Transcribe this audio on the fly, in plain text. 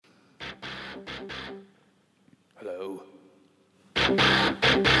Hello?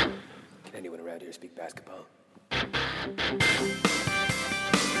 Can anyone around here speak basketball? There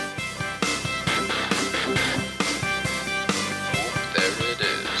it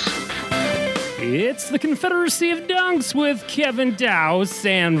is. It's the Confederacy of Dunks with Kevin Dowse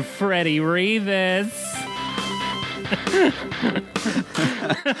and Freddie Rivas.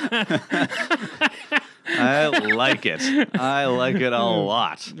 I like it. I like it a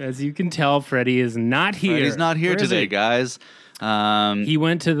lot. As you can tell, Freddie is not here. He's not here Where is today, he? guys. He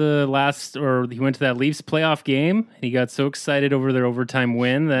went to that Leafs playoff game, and he got so excited over their overtime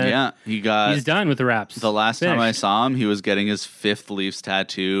win that he's done with the Raps. The last time I saw him, he was getting his 5th Leafs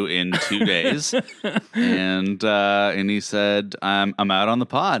tattoo in 2 days, and he said, "I'm out on the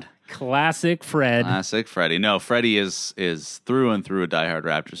pod." Classic Fred. Classic Freddie. No, Freddie is through and through a diehard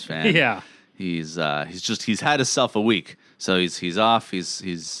Raptors fan. Yeah, he's had himself a week, so he's off. He's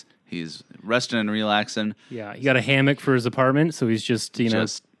resting and relaxing. Yeah, he got a hammock for his apartment, so he's just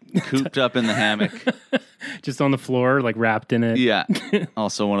cooped up in the hammock, just on the floor, like wrapped in it. Yeah.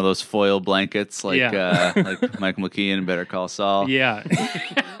 Also one of those foil blankets, like Michael McKean in Better Call Saul. Yeah.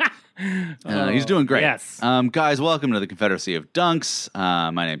 He's doing great. Yes. Guys, welcome to the Confederacy of Dunks.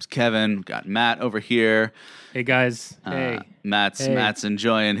 My name's Kevin. Got Matt over here. Hey guys. Hey. Matt's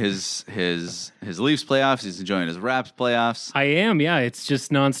enjoying his Leafs playoffs. He's enjoying his Raps playoffs. I am, yeah. It's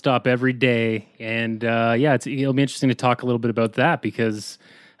just nonstop every day, and it'll be interesting to talk a little bit about that because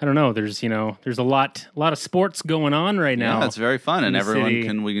I don't know. There's a lot of sports going on right now. Yeah, it's very fun,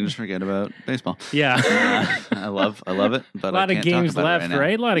 and we can just forget about baseball. Yeah, I love it. But a lot of games left,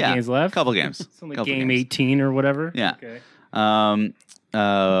 right? A lot of games left. Couple games. It's only game 18 or whatever. Yeah. Okay.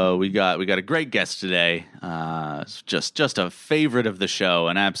 We got a great guest today. Just a favorite of the show,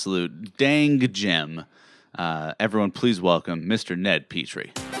 an absolute dang gem. Everyone, please welcome Mr. Ned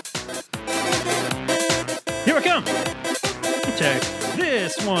Petrie. Here I come. Check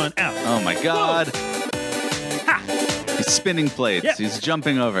this one out. Oh my God! He's spinning plates. Yep. He's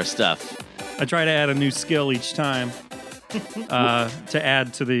jumping over stuff. I try to add a new skill each time to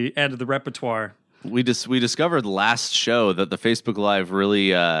add to the repertoire. We discovered last show that the Facebook Live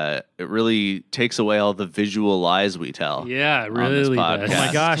really takes away all the visual lies we tell. Yeah, it on this really podcast. does. Oh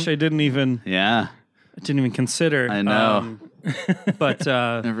my gosh, I didn't even consider. I know. But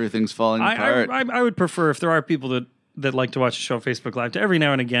everything's falling apart. I would prefer if there are people that like to watch the show on Facebook Live to every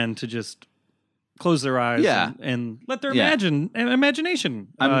now and again to just close their eyes and let their imagination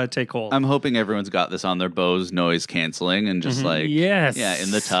take hold. I'm hoping everyone's got this on their Bose noise canceling and just in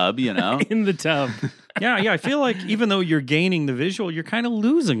the tub, in the tub. Yeah, I feel like even though you're gaining the visual, you're kind of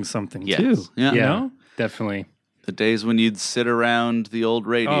losing something too. Yeah. You know? Definitely. The days when you'd sit around the old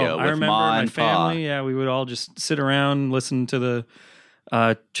radio with I remember Ma my and family. Yeah, we would all just sit around, listen to the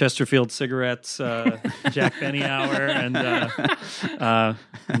Chesterfield Cigarettes, Jack Benny Hour, and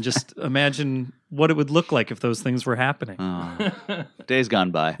just imagine what it would look like if those things were happening. Days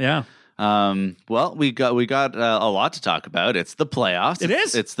gone by. Yeah. Well, we got a lot to talk about. It's the playoffs. It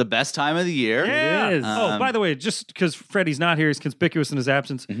is. It's the best time of the year. Yeah. It is. By the way, just because Freddie's not here, he's conspicuous in his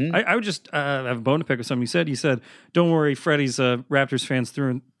absence. Mm-hmm. I would just have a bone to pick with something he said. Don't worry, Freddie's Raptors fans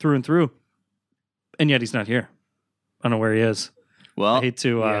through and through, and yet he's not here. I don't know where he is. Well, I hate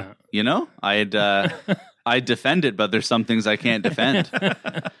to. I'd defend it, but there's some things I can't defend.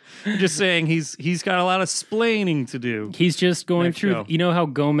 I'm just saying he's got a lot of splaining to do. He's just going Next through, show. you know how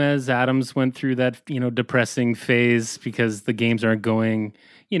Gomez Adams went through that, depressing phase because the games aren't going,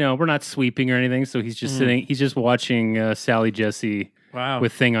 we're not sweeping or anything. So he's just he's just watching Sally Jesse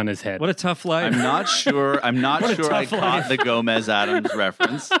with Thing on his head. What a tough life. I'm not sure I caught the Gomez Adams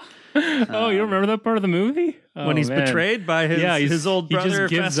reference. Oh, you don't remember that part of the movie? When he's betrayed by his old he just brother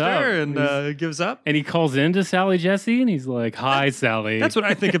gives Fester up. and gives up. And he calls in to Sally Jesse and he's like, "Hi, Sally." That's what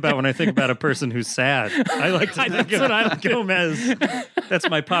I think about when I think about a person who's sad. I like to think of Gomez. That's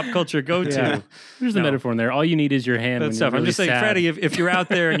my pop culture go-to. Yeah. There's a metaphor in there. All you need is your hand. That when stuff. You're really I'm just saying, sad. Freddie, if you're out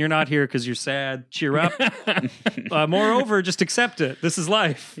there and you're not here because you're sad, cheer up. Moreover, just accept it. This is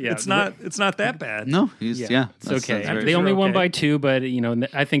life. Yeah. It's not that bad. No, It's okay. very They only true. won Okay. by 2, but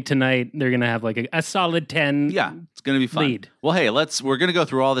I think tonight they're gonna have like a solid 10. Yeah, it's going to be fun. Lead. Well, hey, we're going to go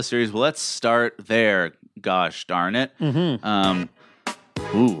through all the series. Well, let's start there. Gosh darn it.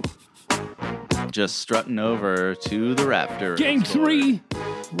 Just strutting over to the Raptors. Game 3,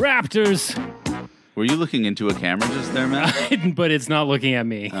 Raptors. Were you looking into a camera just there, Matt? But it's not looking at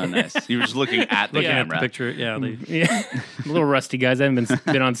me. Oh, nice. You were just looking at the Looking at camera. the picture, yeah. Yeah, I'm a little rusty, guys. I haven't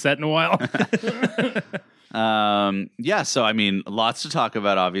been on set in a while. So I mean, lots to talk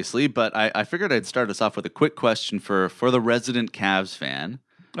about, obviously, but I figured I'd start us off with a quick question for the resident Cavs fan.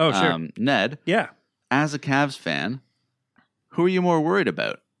 Oh, sure. Ned. Yeah. As a Cavs fan, who are you more worried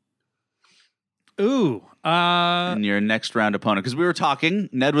about? Ooh. In your next round opponent? Because we were talking,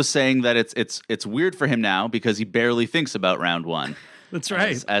 Ned was saying that it's weird for him now because he barely thinks about round one. That's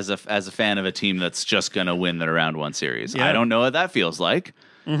right. As a fan of a team that's just going to win the round one series. Yeah. I don't know what that feels like.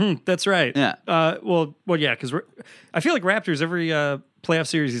 Mm-hmm, that's right. Yeah. Well, yeah, because I feel like Raptors, every playoff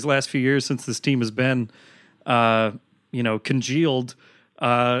series these last few years since this team has been, congealed,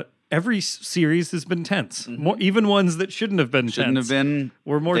 every series has been tense. Mm-hmm. More, even ones that shouldn't have been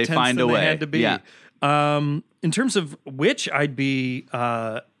were more they tense find than a they way. had to be. Yeah. In terms of which I'd be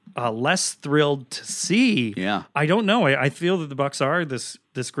less thrilled to see. Yeah. I don't know. I feel that the Bucks are this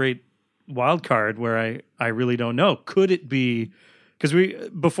great wild card where I really don't know. Could it be? Because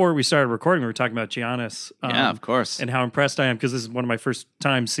before we started recording, we were talking about Giannis. Yeah, of course. And how impressed I am because this is one of my first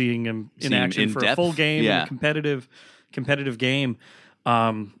times seeing him in action for depth. a full game, Yeah. and a competitive game.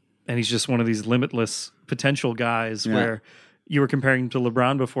 And he's just one of these limitless potential guys where you were comparing him to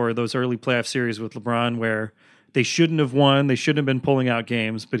LeBron before, those early playoff series with LeBron where they shouldn't have won, they shouldn't have been pulling out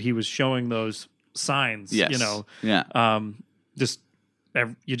games, but he was showing those signs, Yes. Yeah.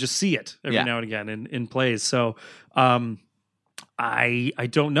 You just see it every now and again in plays. So I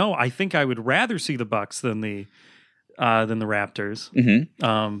don't know. I think I would rather see the Bucks than the Raptors.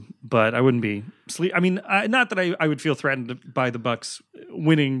 Mm-hmm. But I wouldn't be I mean, not that I would feel threatened by the Bucks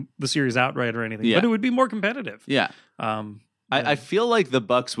winning the series outright or anything, but it would be more competitive. Yeah. I feel like the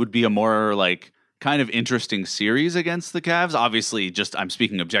Bucks would be a more like kind of interesting series against the Cavs. Obviously, just I'm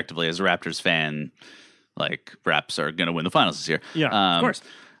speaking objectively as a Raptors fan. Like Raps are going to win the finals this year. Yeah, of course.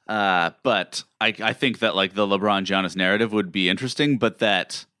 But I think that like the LeBron Giannis narrative would be interesting, but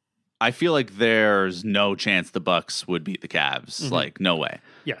that I feel like there's no chance the Bucks would beat the Cavs. Mm-hmm. Like no way.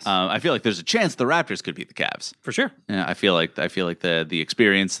 Yes. I feel like there's a chance the Raptors could beat the Cavs. For sure. Yeah, I feel like the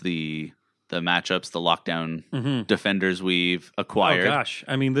experience, the matchups, the lockdown defenders we've acquired. Oh gosh,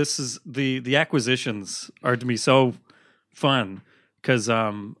 I mean, this is the acquisitions are to me so fun because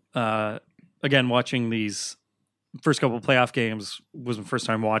again, watching these first couple of playoff games was my first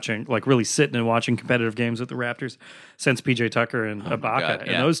time watching, like really sitting and watching competitive games with the Raptors since PJ Tucker and Ibaka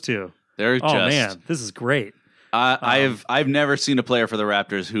and those two. They're man, this is great. I've never seen a player for the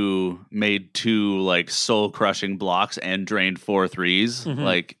Raptors who made two like soul crushing blocks and drained 4 threes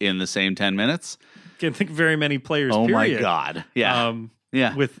like in the same 10 minutes. Can't think of very many players. Oh period. my god! Yeah,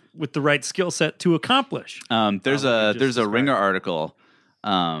 yeah. With the right skill set to accomplish. There's a Ringer article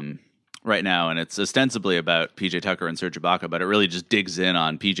right now, and it's ostensibly about PJ Tucker and Serge Ibaka, but it really just digs in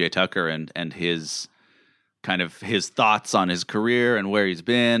on PJ Tucker and his kind of his thoughts on his career and where he's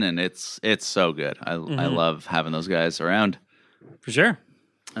been, and it's so good. I love having those guys around. For sure.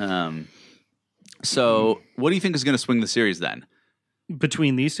 So what do you think is going to swing the series then?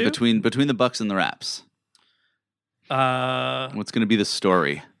 Between these two? Between the Bucks and the Raps. What's going to be the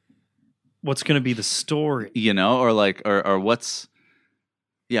story? What's going to be the story? You know, or like or what's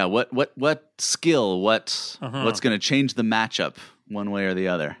what skill, what's going to change the matchup one way or the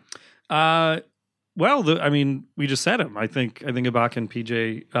other? Well, I mean, we just said him. I think Ibaka and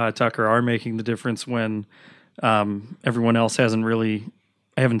PJ Tucker are making the difference when everyone else hasn't really.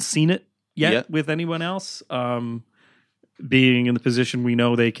 I haven't seen it yet with anyone else being in the position we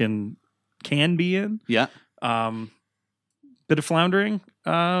know they can be in. Yeah. Bit of floundering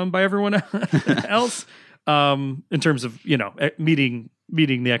by everyone else in terms of meeting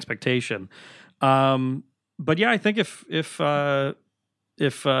the expectation. But yeah, I think if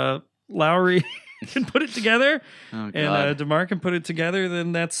Lowry can put it together and DeMar can put it together,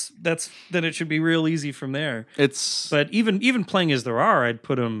 then then it should be real easy from there. But even playing as there are, I'd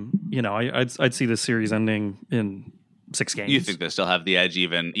put them. I'd see this series ending in 6 games. You think they still have the edge,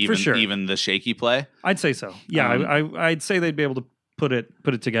 even For sure. even the shaky play? I'd say so. Yeah, I'd say they'd be able to put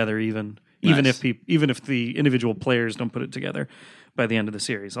it together even Nice. even if the individual players don't put it together by the end of the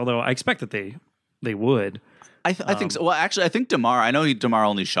series. Although I expect that they would. I think so. Well, actually, I think DeMar. I know DeMar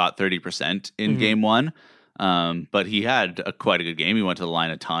only shot 30% in game 1, but he had quite a good game. He went to the line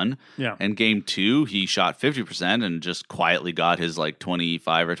a ton. Yeah. And game 2, he shot 50% and just quietly got his like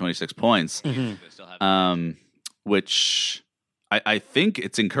 25 or 26 points. Which I think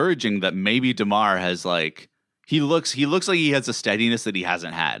it's encouraging that maybe DeMar has like he looks like he has a steadiness that he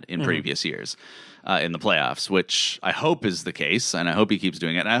hasn't had in previous years in the playoffs, which I hope is the case, and I hope he keeps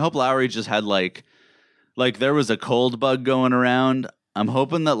doing it. And I hope Lowry just had like there was a cold bug going around. I'm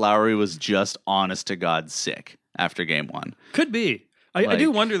hoping that Lowry was just honest to God sick after game 1. Could be. I do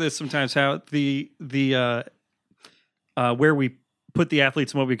wonder this sometimes how the where we put the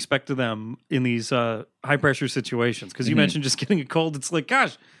athletes and what we expect of them in these high pressure situations. Because you mentioned just getting a cold. It's like,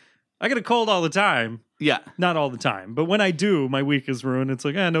 gosh, I get a cold all the time. Yeah. Not all the time, but when I do, my week is ruined. It's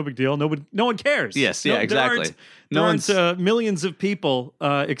like, no big deal. No one cares. Yes, yeah, exactly. There aren't millions of people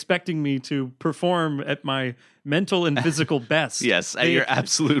expecting me to perform at my mental and physical best. Yes, at your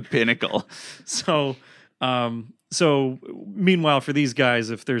absolute pinnacle. So, meanwhile, for these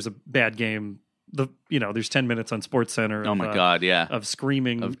guys, if there's a bad game, there's 10 minutes on Sports Center. Oh my God, yeah, of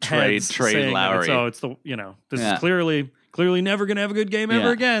screaming of trade Lowry. So it's this is clearly never going to have a good game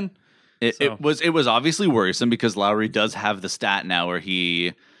ever again. It was obviously worrisome because Lowry does have the stat now where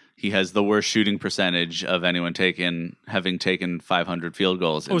he has the worst shooting percentage of anyone having taken 500 field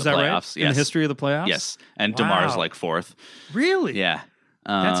goals in the playoffs. Right? Yes. In the history of the playoffs? Yes. And DeMar's like fourth. Really? Yeah.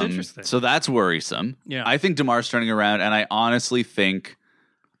 That's interesting. So that's worrisome. Yeah. I think DeMar's turning around, and I honestly think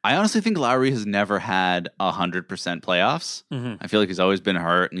Lowry has never had 100% playoffs. I feel like he's always been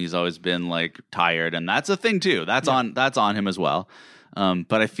hurt and he's always been like tired, and that's a thing too. That's on him as well.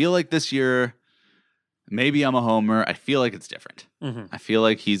 But I feel like this year, maybe I'm a homer. I feel like it's different. I feel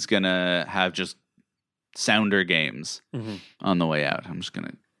like he's gonna have just sounder games on the way out. I'm just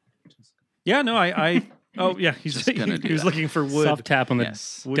gonna. Yeah, no, oh yeah, he was looking for wood. Soft tap on the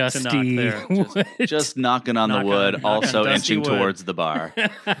gusty. Just knocking on the wood, also inching towards the bar.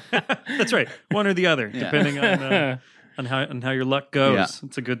 That's right, one or the other, depending on how your luck goes. Yeah.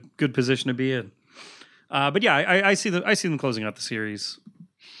 It's a good position to be in. But yeah, I see them closing out the series.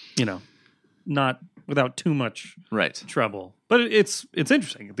 Not without too much trouble. But it's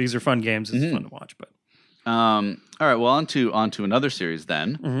interesting. These are fun games. It's fun to watch. But all right, well, on to another series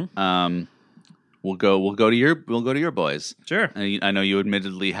then. We'll go to your boys. Sure. I know you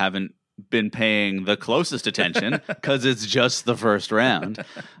admittedly haven't been paying the closest attention because it's just the first round.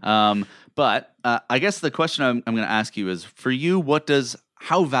 But I guess the question I'm going to ask you is, for you,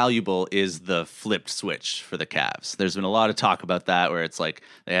 how valuable is the flipped switch for the Cavs? There's been a lot of talk about that, where it's like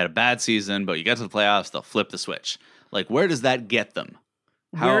they had a bad season, but you get to the playoffs, they'll flip the switch. Like, where does that get them?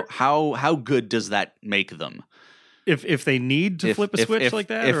 How good does that make them? If they need to flip a switch like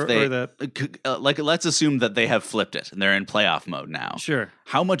that, or that, like, let's assume that they have flipped it and they're in playoff mode now. Sure.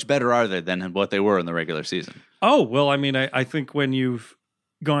 How much better are they than what they were in the regular season? Oh, well, I mean, I think when you've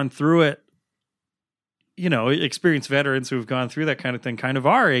gone through it, experienced veterans who have gone through that kind of thing kind of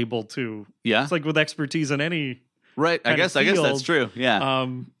are able to. Yeah. It's like with expertise in any. Right. I guess that's true. Yeah.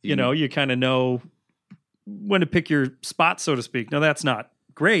 You kind of know when to pick your spot, so to speak. Now, that's not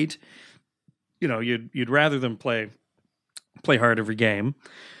great. You'd rather them play hard every game.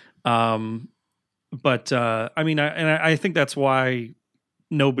 But I mean, I think that's why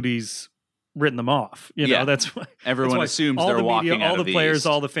nobody's written them off. That's why everyone assumes they're walking out all of the players, East.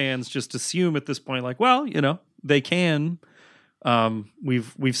 All the fans just assume at this point, like, well, they can.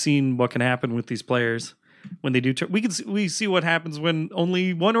 We've seen what can happen with these players when they do. We see what happens when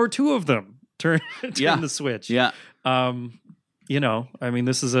only one or two of them turn the switch. Yeah. I mean,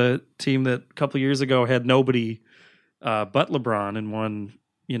 this is a team that a couple of years ago had nobody but LeBron and won,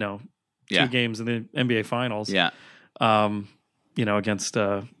 2 games in the NBA Finals. Yeah. Against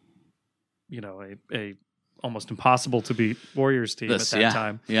a almost impossible to beat Warriors team at that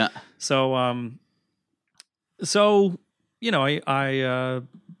time. Yeah. So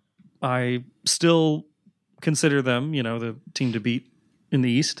I still consider them, the team to beat in the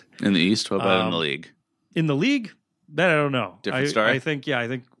East. In the East, what about in the league? In the league, that I don't know. Different story. I think.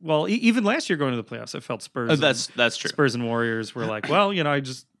 Well, even last year going to the playoffs, I felt Spurs. That's true. Spurs and Warriors were like, well,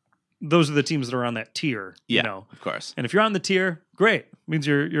 those are the teams that are on that tier. Yeah, of course. And if you're on the tier, great. It means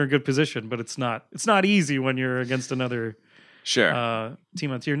you're in good position. But it's not easy when you're against another team on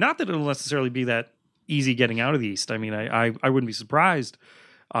the tier. Not that it'll necessarily be that easy getting out of the East. I mean, I wouldn't be surprised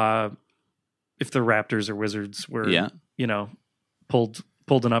if the Raptors or Wizards were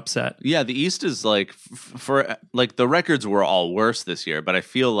pulled an upset. Yeah, the East is like for the records were all worse this year, but I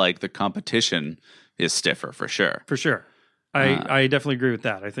feel like the competition is stiffer for sure. For sure. I definitely agree with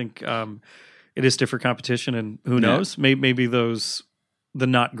that. I think it is stiffer competition, and who knows? Maybe the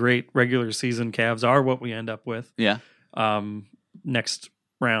not great regular season Cavs are what we end up with. Yeah. Next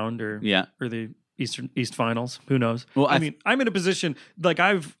round or the East Finals. Who knows? Well, I mean, I'm in a position like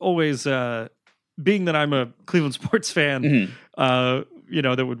I've always, being that I'm a Cleveland sports fan, that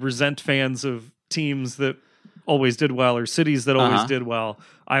would resent fans of teams that always did well or cities that always did well.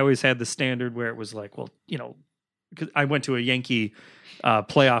 I always had the standard where it was like, well, 'cause I went to a Yankee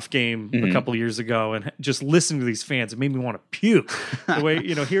playoff game a couple years ago, and just listening to these fans, it made me want to puke. The way,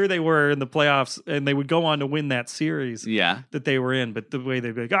 here they were in the playoffs, and they would go on to win that series that they were in. But the way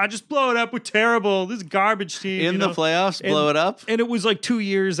they'd be like, just blow it up. We're terrible. This is garbage team. In the playoffs, blow it up? And it was like 2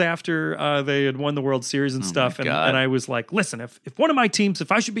 years after they had won the World Series and stuff. And I was like, listen, if one of my teams,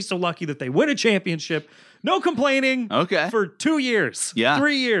 if I should be so lucky that they win a championship, no complaining for 2 years,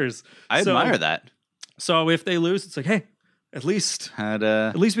 3 years. I admire that. So if they lose, it's like, hey, at least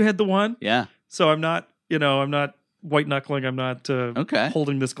we had the one. Yeah. So I'm not white knuckling. I'm not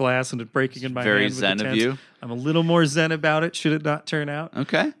holding this glass and it breaking in my hand. Very zen of you. I'm a little more zen about it. Should it not turn out?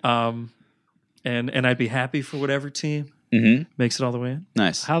 Okay. And I'd be happy for whatever team makes it all the way in.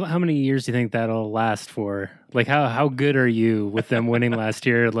 Nice. How many years do you think that'll last for? Like how good are you with them winning last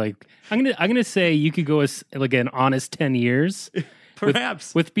year? Like I'm gonna say you could go as like an honest 10 years.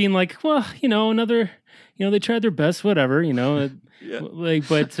 Perhaps with being like, well, another. They tried their best, whatever, but you're going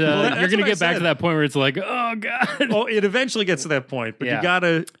to get back to that point where it's like, oh God. Well, it eventually gets to that point, but you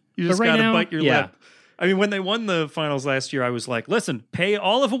just gotta bite your lip. I mean, when they won the finals last year, I was like, listen, pay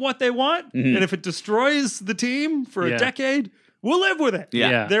all of what they want. And if it destroys the team for a decade, we'll live with it.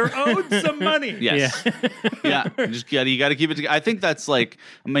 Yeah. They're owed some money. Yes. Yeah. You got to keep it together. I think that's like,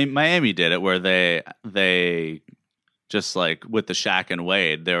 Miami did it where they just like with the Shaq and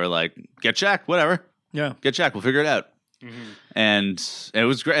Wade, they were like, get Shaq, whatever. Yeah, get Shaq. We'll figure it out. And it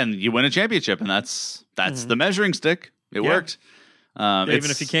was great. And you win a championship, and that's the measuring stick. It worked.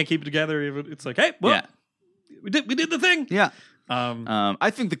 Even if you can't keep it together, it's like, hey, well, we did the thing. Yeah. I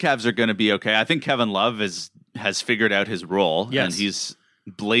think the Cavs are going to be okay. I think Kevin Love has figured out his role, and he's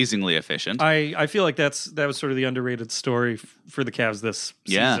blazingly efficient. I feel like that was sort of the underrated story for the Cavs this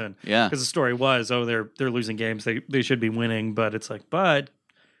season. Yeah. Because the story was, they're losing games. They should be winning, but it's like,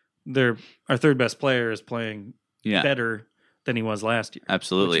 our third best player is playing better than he was last year.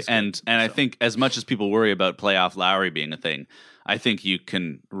 Absolutely. And I think as much as people worry about playoff Lowry being a thing, I think you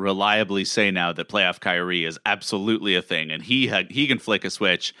can reliably say now that playoff Kyrie is absolutely a thing, and he can flick a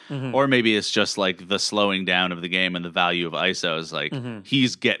switch, or maybe it's just like the slowing down of the game and the value of ISOs. Like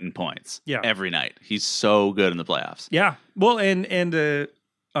he's getting points every night. He's so good in the playoffs. Yeah. Well,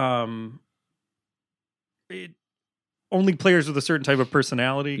 only players with a certain type of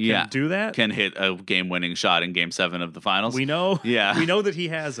personality can do that. Can hit a game-winning shot in Game 7 of the finals. We know. Yeah. We know that he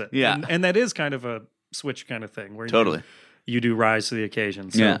has it. Yeah. And that is kind of a switch kind of thing where you do rise to the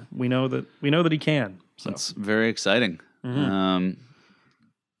occasion. So we know that he can. So it's very exciting. Let's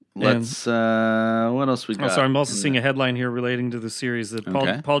what else we got? So I'm also seeing a headline here relating to the series that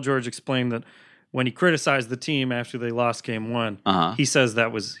Paul George explained that when he criticized the team after they lost Game 1, he says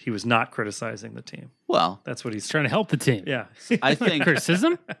he was not criticizing the team. Well, that's what he's trying to help the team. Yeah, I think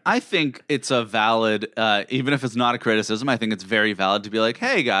criticism. I think it's a valid, even if it's not a criticism. I think it's very valid to be like,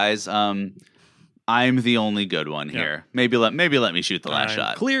 "Hey guys, I'm the only good one here. Maybe let me shoot the last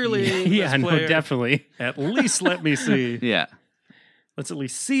shot." Clearly, no, definitely. At least let me see. Yeah, let's at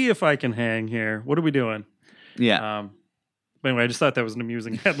least see if I can hang here. What are we doing? Yeah. But anyway, I just thought that was an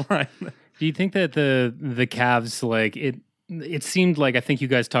amusing headline. Do you think that the Cavs, like it seemed like, I think you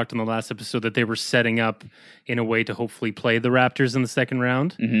guys talked in the last episode that they were setting up in a way to hopefully play the Raptors in the second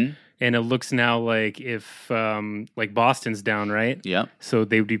round. And it looks now like if like Boston's down, right? Yeah. So would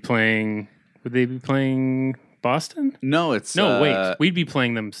they be playing Boston? No, wait. We'd be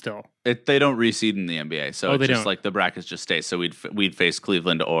playing them still. They don't reseed in the NBA, so it's just like the brackets just stay. So we'd face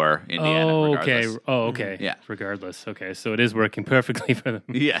Cleveland or Indiana. Oh, regardless. okay. Oh, okay. Yeah. Regardless. Okay, so it is working perfectly for them.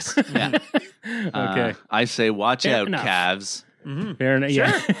 Yes. Yeah. Okay. I say, watch out, enough. Cavs. Fair enough. Sure.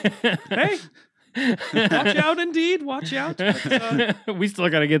 Yeah. Hey. Watch out, indeed. Watch out. But, we still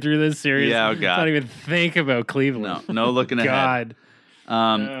got to get through this series. Yeah, oh God. Not even think about Cleveland. No looking ahead. God.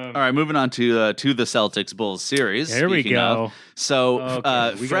 All right, moving on to the Celtics Bulls series. There we go.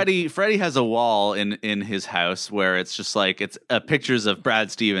 Freddie has a wall in his house where it's just like it's pictures of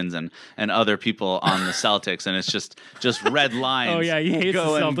Brad Stevens and other people on the Celtics, and it's just red lines. Oh yeah, he hates the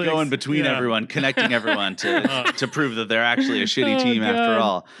Celtics. Going between everyone, connecting everyone to prove that they're actually a shitty team after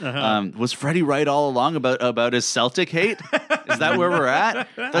all. Was Freddie right all along about his Celtic hate? Is that where we're at?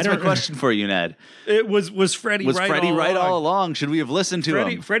 That's my question for you, Ned. It was Freddie. Was Freddie right all along? Should we have listened to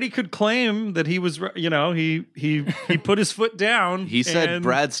him? Freddie could claim that he was. He put his foot down. He said,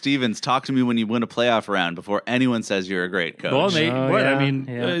 "Brad Stevens, talk to me when you win a playoff round before anyone says you're a great coach." Well,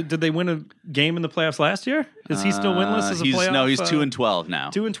 did they win a game in the playoffs last year? Is he still winless as a playoff? No, he's 2-12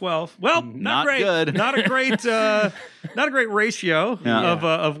 now. 2-12. Well, not great. Good. Not a great ratio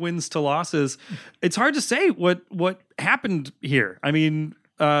of wins to losses. It's hard to say what happened here. I mean,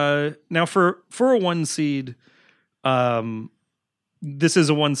 now for a 1 seed, This is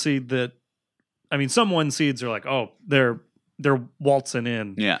a 1 seed that, I mean, some 1 seeds are like, oh, they're waltzing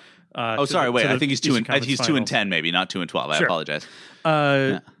in. Yeah. Wait. I think he's 2 and he's 2 and 10, maybe not 2 and 12. I apologize.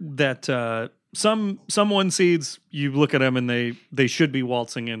 That some 1 seeds, you look at them and they should be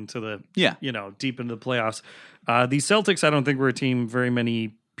waltzing into the deep into the playoffs. These Celtics, I don't think were a team very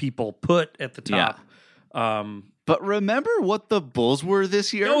many people put at the top. But remember what the Bulls were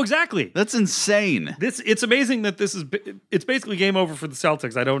this year? No, exactly. That's insane. It's amazing that it's basically game over for the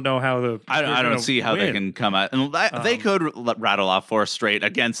Celtics. I don't know how I don't see how they can come out. And they could rattle off 4 straight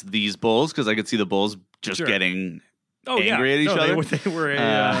against these Bulls, because I could see the Bulls just getting angry at each other. They were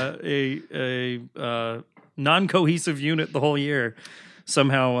a non-cohesive unit the whole year.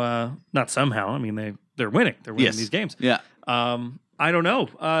 Not somehow. I mean, they're winning. They're winning these games. Yeah. I don't know.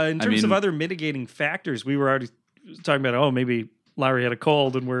 In terms of other mitigating factors, we were already talking about, maybe Lowry had a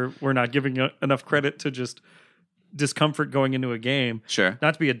cold and we're not giving enough credit to just discomfort going into a game. Sure.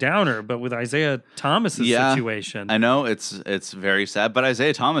 Not to be a downer, but with Isaiah Thomas's situation. I know it's very sad, but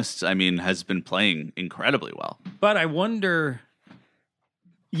Isaiah Thomas, I mean, has been playing incredibly well. But I wonder,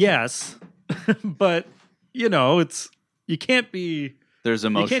 yes, but you can't be. There's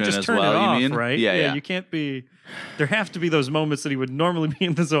emotion you can't just as turn well, it off, you mean? right? Yeah. You can't be. There have to be those moments that he would normally be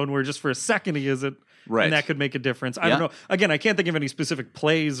in the zone where just for a second he isn't. Right. And that could make a difference. I don't know. Again, I can't think of any specific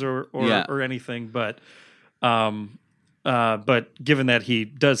plays or anything, but given that he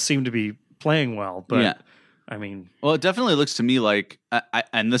does seem to be playing well, I mean, well, it definitely looks to me like,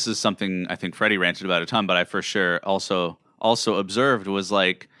 and this is something I think Freddie ranted about a ton, but I for sure also observed was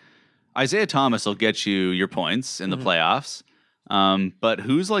like Isaiah Thomas will get you your points in the playoffs. But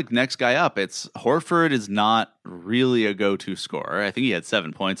who's like next guy up? It's Horford is not really a go-to scorer. I think he had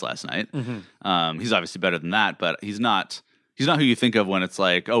 7 points last night. He's obviously better than that, but he's not who you think of when it's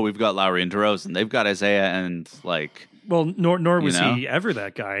like, oh, we've got Lowry and DeRozan. They've got Isaiah and like. Well, nor was he ever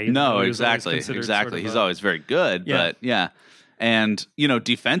that guy. No, exactly. He's always very good, but and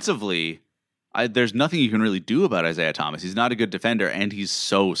defensively, there's nothing you can really do about Isaiah Thomas. He's not a good defender, and he's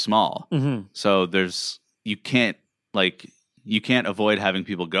so small. So you can't avoid having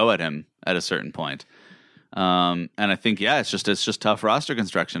people go at him at a certain point. And I think, it's just tough roster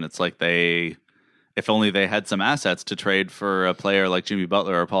construction. It's like if only they had some assets to trade for a player like Jimmy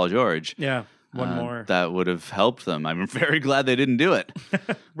Butler or Paul George. Yeah, one more. That would have helped them. I'm very glad they didn't do it.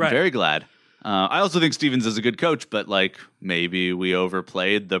 Right. Very glad. I also think Stevens is a good coach, but maybe we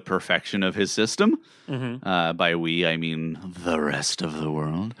overplayed the perfection of his system. By we, I mean the rest of the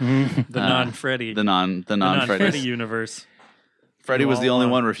world. The non-Freddie. The non-Freddie universe. Freddie was the only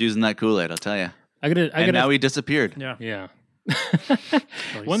one refusing that Kool-Aid, I'll tell you. And now he disappeared. Yeah.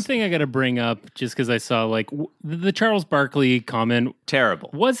 One thing I got to bring up, just because I saw the Charles Barkley comment. Terrible.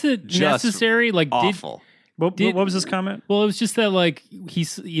 Was it just necessary? Awful. What was his comment? Well, it was just that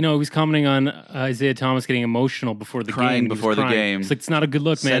he's commenting on Isaiah Thomas getting emotional before the crying game. Before the game. It's it's not a good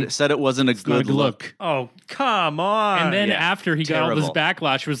look, man. Said it wasn't a good look. Oh, come on. And then after he got all this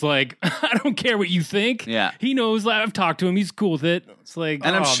backlash, was like, I don't care what you think. Yeah. He knows. I've talked to him. He's cool with it. It's like,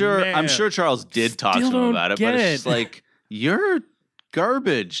 and I'm sure Charles did talk to him about it, but it's just you're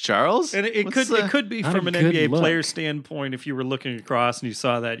garbage, Charles. And it could be from an NBA player standpoint. If you were looking across and you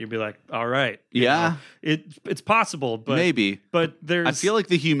saw that, you'd be like, all right. It's possible, but maybe. But I feel like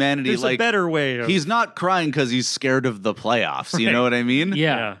the humanity, there's a better way. He's not crying because he's scared of the playoffs. Right. You know what I mean?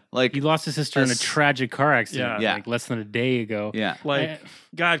 Yeah. He lost his sister in a tragic car accident less than a day ago. Yeah.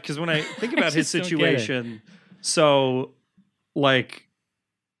 God, because when I think about his situation, so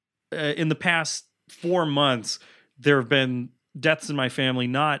in the past 4 months, there have been deaths in my family,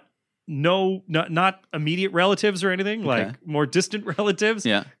 not immediate relatives or anything, more distant relatives,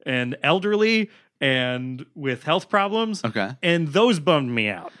 and elderly and with health problems. Okay. And those bummed me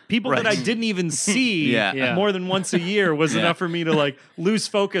out. People that I didn't even see more than once a year was enough for me to lose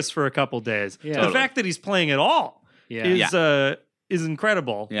focus for a couple days. Yeah. The fact that he's playing at all is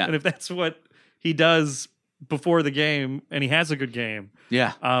incredible. Yeah. And if that's what he does before the game and he has a good game.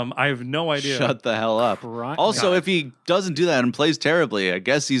 Yeah. I have no idea. Shut the hell up. Also, if he doesn't do that and plays terribly, I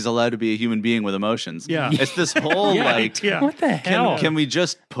guess he's allowed to be a human being with emotions. Yeah. It's this whole what the hell? Can we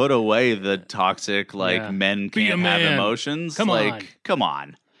just put away the toxic men can't have emotions? Come on. Come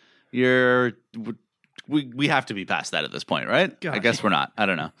on. We have to be past that at this point, right? God. I guess we're not. I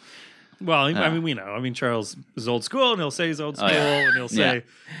don't know. Well, I mean, we know. I mean, Charles is old school, and he'll say he's old school, and he'll say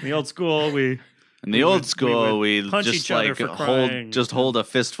in the old school in the old school, we just hold a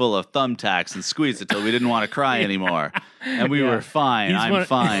fistful of thumbtacks and squeeze it till we didn't want to cry anymore, and we were fine. I'm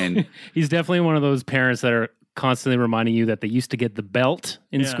fine. He's definitely one of those parents that are constantly reminding you that they used to get the belt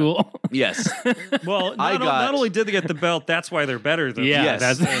in school. Yes. Well, not only did they get the belt, that's why they're better than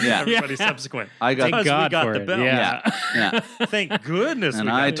everybody subsequent. Thank God we got for the it. belt. Yeah. Thank goodness. And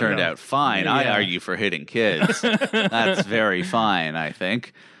I turned out fine. I argue for hitting kids. That's very fine, I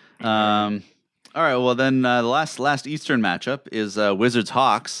think. All right, well then the last Eastern matchup is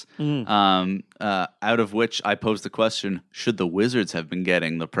Wizards-Hawks, out of which I posed the question, should the Wizards have been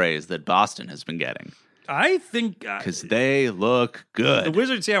getting the praise that Boston has been getting? I think... Because they look good. The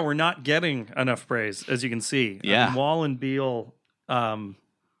Wizards, were not getting enough praise, as you can see. Yeah. I mean, Wall and Beal,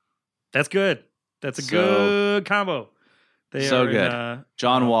 that's good. That's a good combo. They so are good.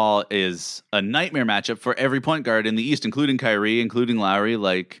 John Wall is a nightmare matchup for every point guard in the East, including Kyrie, including Lowry.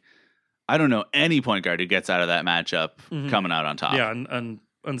 Like, I don't know any point guard who gets out of that matchup coming out on top. Yeah,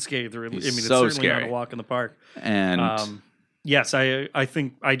 unscathed. I mean, it's so certainly scary. not a walk in the park. And yes, I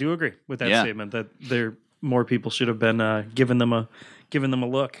think I do agree with that statement that more people should have been giving them a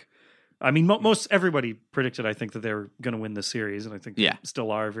look. I mean, most everybody predicted, I think, that they were going to win this series, and I think they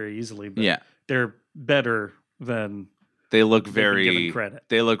still are very easily. But they're better than they look given credit.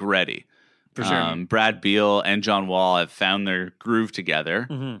 They look ready. For sure. Brad Beal and John Wall have found their groove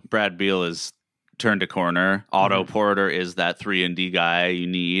together. Brad Beal is turned a corner. Otto Porter is that 3-and-D guy you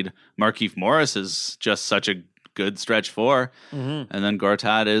need. Markieff Morris is just such a good stretch 4. And then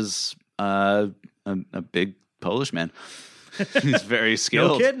Gortat is a big Polish man. He's very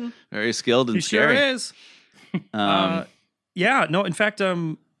skilled. No kidding. Very skilled and he scary. Sure is. In fact,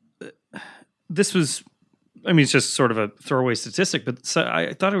 this was... I mean, it's just sort of a throwaway statistic, but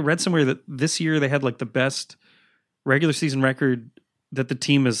I thought I read somewhere that this year they had like the best regular season record that the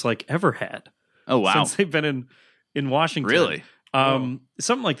team has like ever had. Oh wow! Since they've been in Washington, really,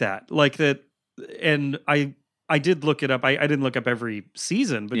 something like that, like that. And I did look it up. I didn't look up every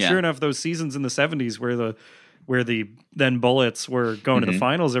season, but sure enough, those seasons in the 70s where the then Bullets were going to the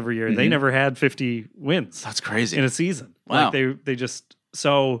finals every year, they never had 50 wins. That's crazy in a season. Wow, like they just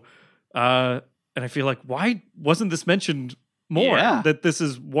so. And I feel like, why wasn't this mentioned more? Yeah. That this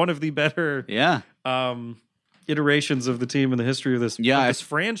is one of the better iterations of the team in the history of this, this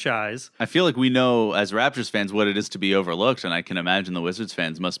franchise. I feel like we know as Raptors fans what it is to be overlooked, and I can imagine the Wizards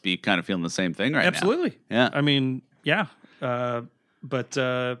fans must be kind of feeling the same thing right now. Absolutely. Yeah. I mean,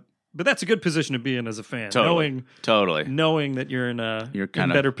 but that's a good position to be in as a fan. Totally. Knowing that you're in in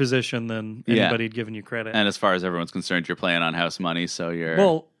better position than anybody had given you credit. And as far as everyone's concerned, you're playing on house money, so you're...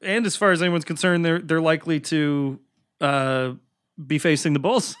 Well, and as far as anyone's concerned, they're likely to be facing the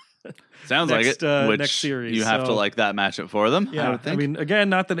Bulls. Sounds next, like it. Which next series. You have to like that matchup for them, yeah, I would think. I mean, again,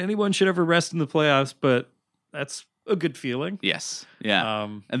 not that anyone should ever rest in the playoffs, but that's a good feeling. Yes. Yeah.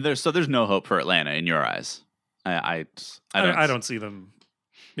 And there's no hope for Atlanta in your eyes. I don't see them.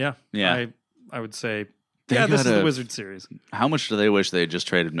 Yeah. Yeah. I would say, this is the Wizards series. How much do they wish they had just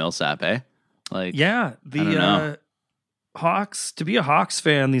traded Millsap, eh? Like, yeah, the Hawks, to be a Hawks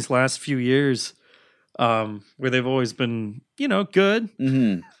fan these last few years, where they've always been, good,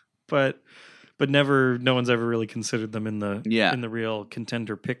 but no one's ever really considered them in the real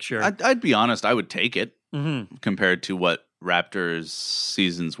contender picture. I'd be honest, I would take it compared to what Raptors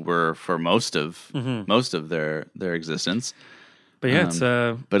seasons were for most of their existence. But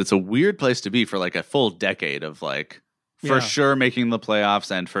yeah, it's a weird place to be for like a full decade of like for sure making the playoffs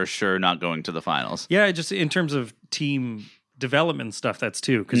and for sure not going to the finals. Yeah, just in terms of team development stuff, that's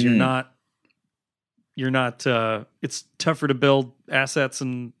too, because you're not. It's tougher to build assets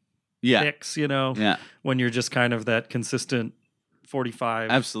and picks, when you're just kind of that consistent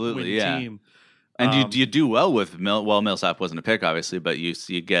 45 win team. And you do well with Millsap wasn't a pick, obviously, but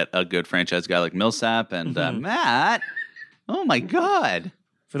you get a good franchise guy like Millsap and Matt. Oh my God!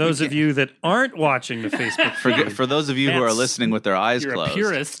 For those of you that aren't watching the Facebook feed, for those of you who are listening with their eyes you're closed, a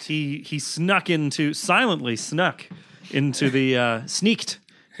purist. He silently snuck into the sneaked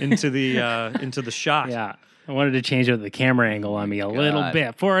into the shot. Yeah. I wanted to change the camera angle on me a little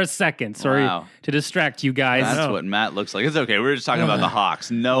bit for a second. Sorry to distract you guys. That's what Matt looks like. It's okay. We're just talking about the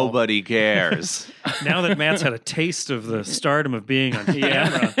Hawks. Nobody cares. Now that Matt's had a taste of the stardom of being on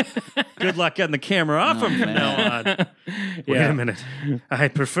camera, good luck getting the camera off him from now on. Wait a minute. I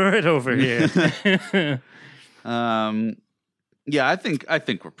prefer it over here. Yeah, I think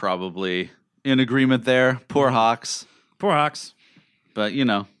we're probably in agreement there. Poor Hawks. But,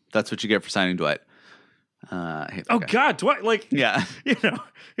 that's what you get for signing Dwight. God, Dwight!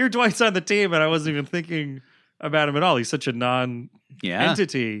 Here Dwight's on the team, and I wasn't even thinking about him at all. He's such a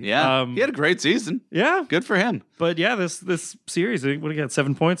non-entity. Yeah, he had a great season. Yeah, good for him. But yeah, this series, what did he get?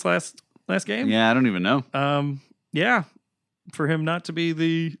 7 points last game. Yeah, I don't even know. Yeah, for him not to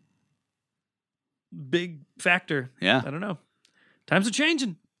be big factor. Yeah. I don't know. Times are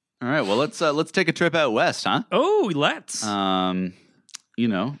changing. All right. Well, let's take a trip out west, huh? Oh, let's.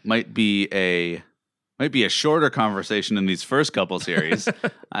 Might be a shorter conversation in these first couple series.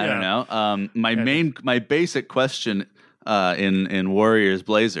 I don't know. My basic question in Warriors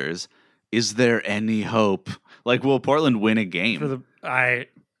Blazers, is there any hope? Like, will Portland win a game?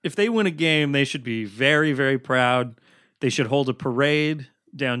 If they win a game, they should be very, very proud. They should hold a parade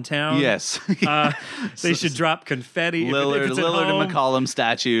downtown. Yes. They should drop confetti. Lillard, if it's at Lillard home, and McCollum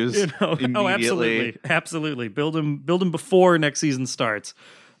statues. Immediately. Oh, absolutely. Build them before next season starts.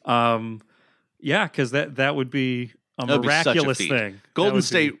 Because that would be a miraculous thing. Golden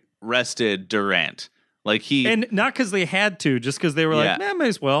State rested Durant. And not because they had to, just because they were like, might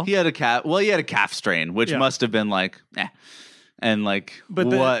as well. He had a calf strain, which must have been like, and what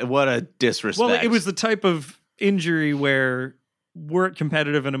a disrespect. Well, it was the type of injury where were it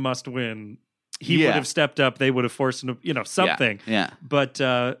competitive and a must win, he would have stepped up. They would have forced him to, something. Yeah. But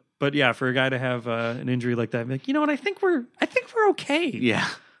for a guy to have an injury like that, like, you know what? I think we're okay. Yeah.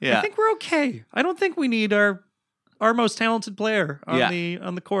 Yeah. I think we're okay. I don't think we need our most talented player on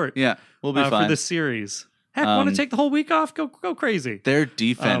the court. Yeah, we'll be fine for this series. Heck, want to take the whole week off? Go crazy. Their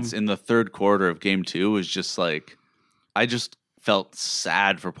defense in the third quarter of Game 2 was just like, I just felt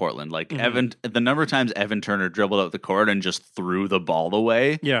sad for Portland. Like Evan, the number of times Evan Turner dribbled out the court and just threw the ball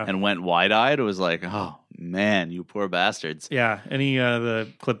away, and went wide-eyed, it was like, oh man, you poor bastards. Yeah, any the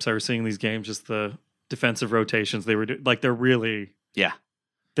clips I was seeing in these games, just the defensive rotations they were they're really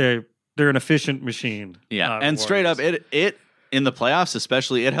they're an efficient machine. Yeah, and straight up, it in the playoffs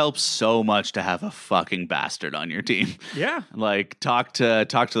especially, it helps so much to have a fucking bastard on your team. Yeah, like talk to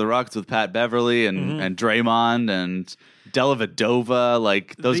the Rockets with Pat Beverly and Draymond and Dellavedova.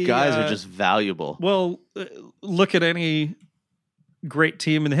 Like those guys are just valuable. Well, look at any great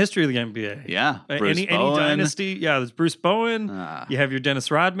team in the history of the NBA. Yeah, any dynasty. Yeah, there's Bruce Bowen. You have your Dennis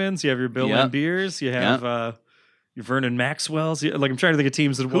Rodmans. You have your Bill Lambiers. You have your Vernon Maxwell's. I'm trying to think of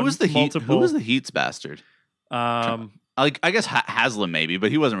teams that won multiple. Who was the Heat's bastard? I guess Haslam maybe,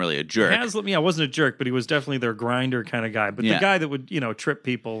 but he wasn't really a jerk. Haslam, wasn't a jerk, but he was definitely their grinder kind of guy. But the guy that would, trip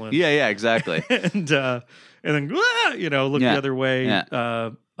people. And, exactly. and then, look the other way,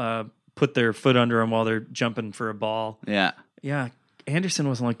 put their foot under them while they're jumping for a ball. Yeah. Yeah. Anderson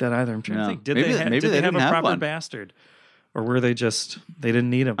wasn't like that either. I'm trying to think. Did maybe they have a proper one. bastard? Or were they just, they didn't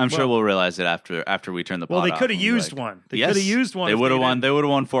need him? I'm sure we'll realize it after we turn the pod off. Well, they could have used one. They could have used one. They would have won. They would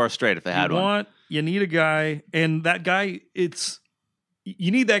have won 4 straight if they had one. You need a guy, and that guy,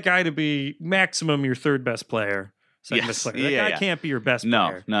 you need that guy to be maximum your third best player, second best player. That guy can't be your best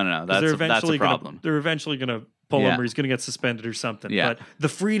player. No. That's a problem. They're eventually going to pull him, or he's going to get suspended or something. Yeah. But the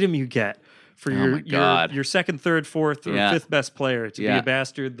freedom you get for your second, third, fourth, or fifth best player to be a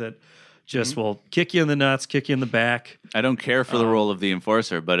bastard that just will kick you in the nuts, kick you in the back. I don't care for the role of the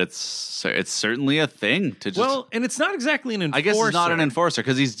enforcer, but it's certainly a thing to just. Well, and it's not exactly an enforcer. I guess it's not an enforcer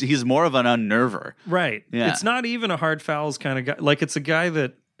because he's more of an unnerver. Right. Yeah. It's not even a hard fouls kind of guy. Like, it's a guy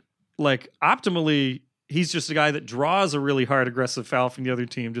that, like, optimally, he's just a guy that draws a really hard aggressive foul from the other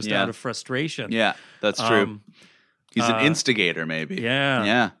team just out of frustration. Yeah, that's true. He's an instigator, maybe. Yeah.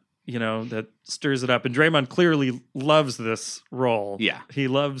 Yeah. That stirs it up. And Draymond clearly loves this role. Yeah. He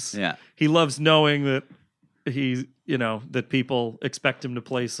loves knowing that that people expect him to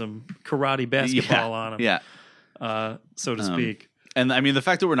play some karate basketball on him. Yeah. So to speak. And I mean, the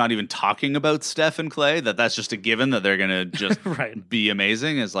fact that we're not even talking about Steph and Clay, that's just a given that they're going to just be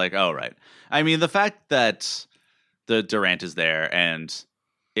amazing is like, oh, right. I mean, the fact that the Durant is there and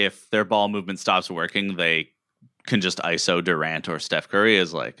if their ball movement stops working, they can just ISO Durant or Steph Curry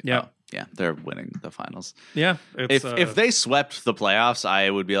is like, they're winning the finals. Yeah. If they swept the playoffs, I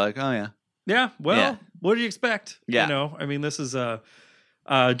would be like, oh, yeah. Yeah. Well, what do you expect? Yeah. I mean, this is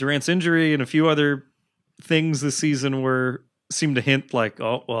Durant's injury and a few other things this season seem to hint like,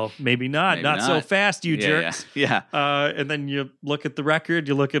 oh, well, maybe not. Maybe not so fast, you jerks. Yeah. And then you look at the record,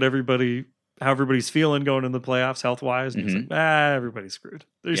 you look at how everybody's feeling going in the playoffs health-wise, and it's like, everybody's screwed.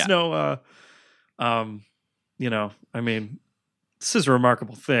 There's no, I mean, this is a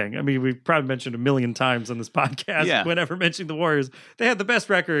remarkable thing. I mean, we've probably mentioned a million times on this podcast, whenever mentioning the Warriors, they had the best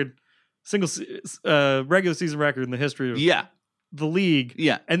record, regular season record in the history of the league.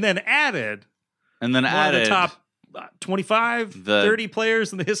 Yeah. And then added the top 25, 30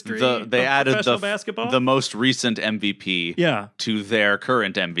 players in the history they added professional basketball. The most recent MVP to their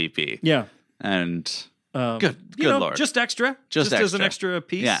current MVP. Yeah. And good Lord. Just extra. Just as an extra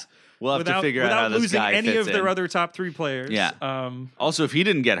piece. Yeah. We'll have to figure out how this losing guy any fits of their in. other top 3 players. Yeah. Also, if he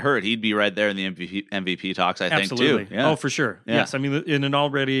didn't get hurt, he'd be right there in the MVP talks, I think, absolutely. too. Yeah. Oh, for sure. Yeah. Yes. I mean, in an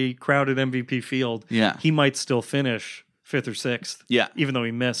already crowded MVP field, he might still finish 5th or 6th. Yeah. Even though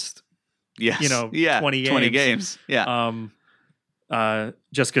he missed, yes. 20 games. Yeah.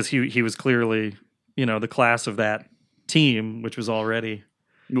 Just because he was clearly, the class of that team, which was already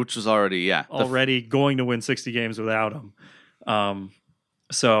going to win 60 games without him.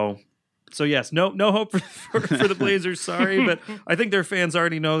 So yes, no hope for the Blazers. Sorry, but I think their fans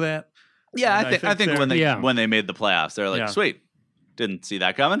already know that. Yeah, I think when they made the playoffs, they're like, sweet, didn't see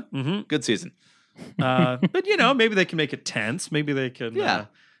that coming. Mm-hmm. Good season. But maybe they can make it tense. Maybe they can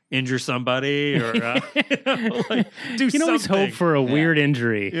injure somebody or do something. Always hope for a weird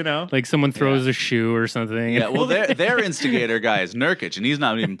injury. Like someone throws a shoe or something. Yeah, well, their instigator guy is Nurkic, and he's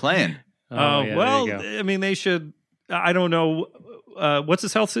not even playing. Well, I mean, they should. I don't know. What's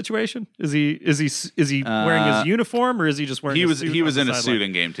his health situation? Is he wearing his uniform or is he just wearing? He was in a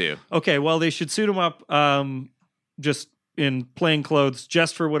suiting game too. Okay, well they should suit him up, just in plain clothes,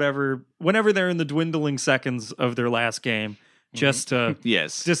 just for whenever they're in the dwindling seconds of their last game, just to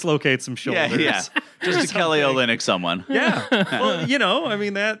dislocate some shoulders. Yeah. Just to Kelly Olynyk someone. Yeah. Well, I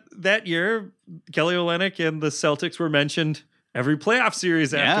mean that year Kelly Olynyk and the Celtics were mentioned every playoff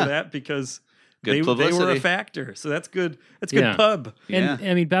series after that because. They were a factor, so that's good. That's good pub. And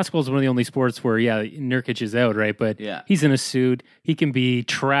I mean, basketball is one of the only sports where, Nurkic is out, right? But he's in a suit. He can be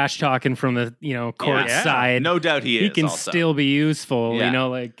trash talking from the court side. No doubt he is. He can still be useful.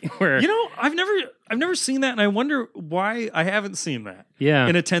 Where I've never seen that, and I wonder why I haven't seen that. Yeah,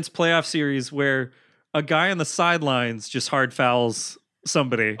 in a tense playoff series where a guy on the sidelines just hard fouls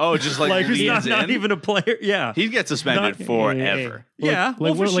somebody. Oh, just like who's not even a player. Yeah, he'd get suspended forever. Yeah,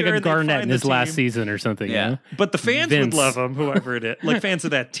 like a Garnett in his last season or something. Yeah, but the fans would love him, whoever it is, like fans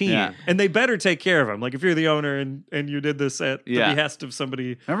of that team, and they better take care of him. Like if you're the owner and you did this at the behest of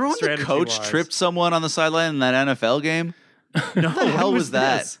somebody. Remember when the coach tripped someone on the sideline in that NFL game? No, what the hell was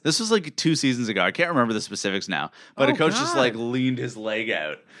that? This was like 2 seasons ago. I can't remember the specifics now, but a coach just like leaned his leg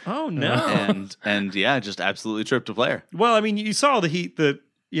out. Oh no! And just absolutely tripped a player. Well, I mean, you saw the heat that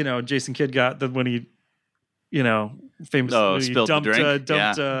Jason Kidd got when he, famously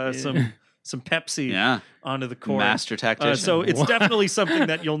dumped some Pepsi onto the court. Master tactician. So it's definitely something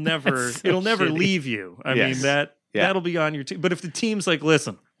that it'll never leave you. I mean that'll be on your team. But if the team's like,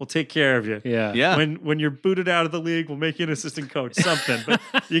 listen, we'll take care of you. Yeah. When you're booted out of the league, we'll make you an assistant coach. Something. But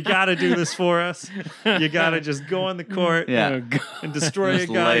you got to do this for us. You got to just go on the court and destroy a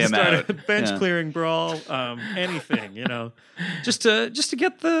guy, start a bench clearing brawl, anything. Just to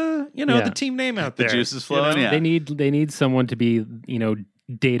get the the team name out there. The juices flowing. Yeah. They need someone to be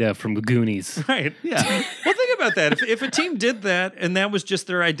Data from the Goonies. Right. Yeah. Well, think about that. If a team did that and that was just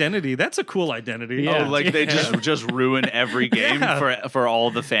their identity, that's a cool identity. Yeah. Oh, like they just ruin every game for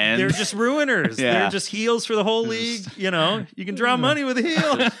all the fans. They're just ruiners. They're just heels for the whole league. You can draw money with a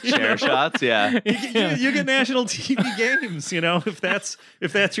heel. Share shots. Yeah. You get national TV games. If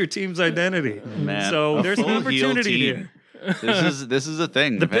that's your team's identity. Man, so there's an opportunity here. This is a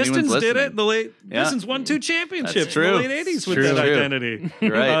thing. The Pistons did it. Pistons won 2 championships in the late 80s with that identity.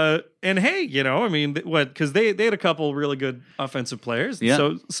 You're right. And hey, because they had a couple really good offensive players.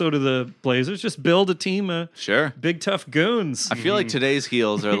 Yeah. So do the Blazers. Just build a team of big tough goons. I feel like today's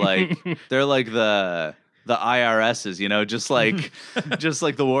heels are like they're like the IRSs, just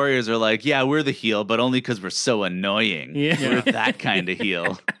like the Warriors are like, yeah, we're the heel, but only because we're so annoying. Yeah. We're that kind of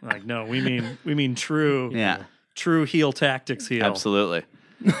heel. Like, no, we mean true. Yeah. True heel tactics heel. Absolutely.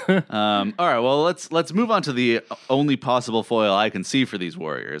 All right, well, let's move on to the only possible foil I can see for these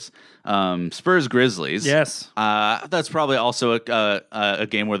Warriors. Spurs Grizzlies. Yes. That's probably also a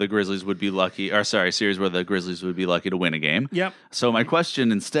game where the Grizzlies would be lucky, or sorry, series where the Grizzlies would be lucky to win a game. Yep. So my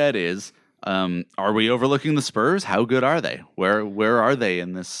question instead is, are we overlooking the Spurs? How good are they? Where are they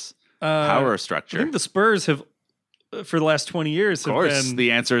in this power structure? I think the Spurs have, for the last 20 years, of course,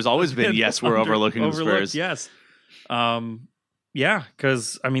 the answer has always been yes, we're overlooking the Spurs. Yes.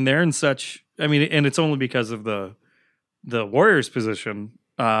 Because they're in such. And it's only because of the Warriors' position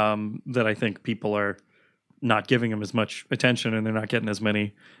that I think people are not giving them as much attention, and they're not getting as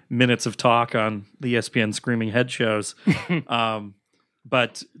many minutes of talk on the ESPN screaming head shows.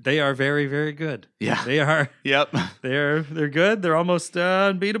 But they are very, very good. Yeah, they are. Yep, they're good. They're almost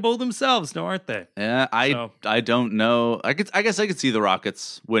unbeatable themselves, no, aren't they? Yeah, I don't know. I guess I could see the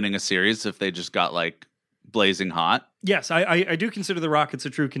Rockets winning a series if they just got like blazing hot. Yes, I do consider the Rockets a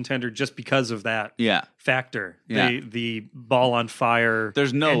true contender just because of that factor. Yeah. The ball on fire.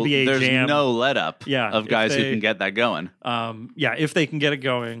 There's no Jam. no let up of guys who can get that going. If they can get it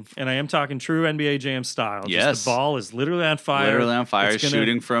going, and I am talking true NBA Jam style. Yes, just the ball is literally on fire.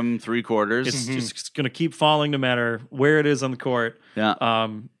 Shooting from 3/4. It's just going to keep falling no matter where it is on the court. Yeah.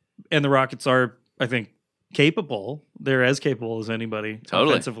 And the Rockets are, I think, capable. They're as capable as anybody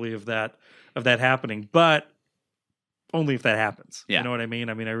offensively of that happening, but only if that happens. Yeah. You know what I mean?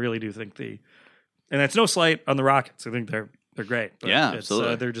 I really do think and that's no slight on the Rockets. I think they're great. But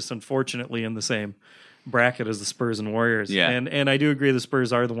absolutely. They're just unfortunately in the same bracket as the Spurs and Warriors. Yeah. And I do agree the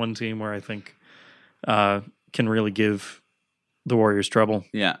Spurs are the one team where I think can really give the Warriors trouble.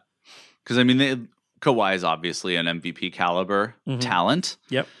 Yeah. Because, Kawhi is obviously an MVP caliber talent.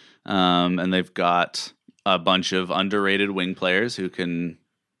 Yep. And they've got a bunch of underrated wing players who can,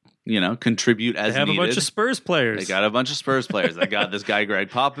 contribute as needed. They have a bunch of Spurs players. They got a bunch of Spurs players. They got this guy, Greg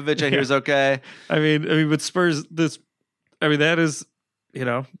Popovich, I hear is okay. But Spurs, that is,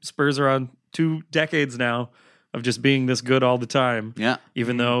 Spurs are on 2 decades now of just being this good all the time. Yeah.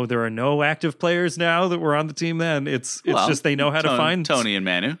 Even though there are no active players now that were on the team then, it's just they know how to find Tony and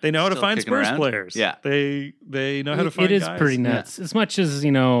Manu. They know how to find Spurs players. Yeah. They know how to find guys. It is guys. pretty nuts. Yeah. As much as,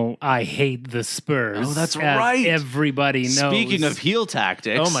 I hate the Spurs. Oh, that's right. Everybody knows. Speaking of heel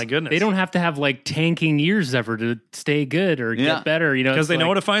tactics. Oh my goodness. They don't have to have tanking years ever to stay good or get better, because they know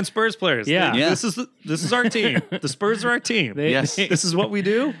how to find Spurs players. Yeah. This is our team. The Spurs are our team. Yes. This is what we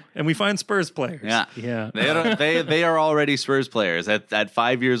do, and we find Spurs players. Yeah. Yeah. They are already Spurs players. At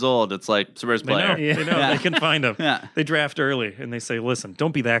 5 years old, it's like Spurs player. They know. They can find them. Yeah. They draft early, and they say, listen,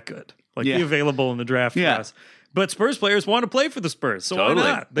 don't be that good. Be Yeah. available in the draft class. But Spurs players want to play for the Spurs, so Totally.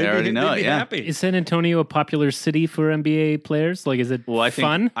 why not? They already know they'd it, be happy. Is San Antonio a popular city for NBA players? Is it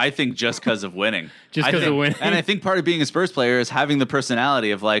fun? I think just because of winning. Just because of winning. And I think part of being a Spurs player is having the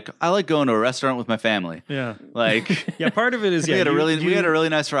personality of I like going to a restaurant with my family. Yeah. Part of it is we had a really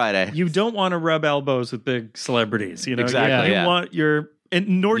nice Friday. You don't want to rub elbows with big celebrities, Exactly. You want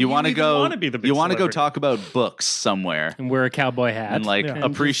nor you want to go. Want to be the big you want to go celebrity. talk about books somewhere and wear a cowboy hat and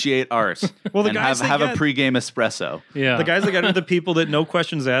appreciate art. Well, the and guys have a pregame espresso. Yeah, the guys that got are the people that no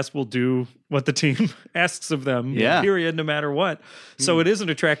questions asked will do what the team asks of them. Yeah. Period. No matter what. So it is an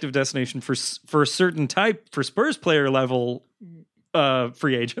attractive destination for a certain type for Spurs player level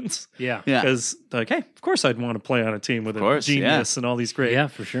free agents. Yeah. Because hey, of course I'd want to play on a team with a genius and all these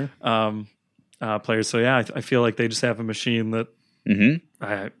great for sure players. So I feel like they just have a machine that.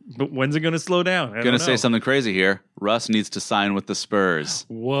 But when's it going to slow down? I'm going to say something crazy here. Russ needs to sign with the Spurs.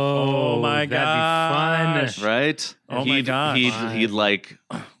 Whoa! Oh my god! That'd be fun, right? Oh my god!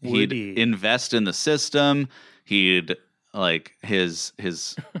 He'd invest in the system. He'd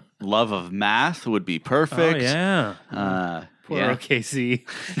his love of math would be perfect. Oh yeah. Poor OKC.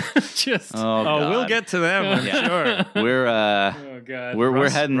 We'll get to that one. Sure. We're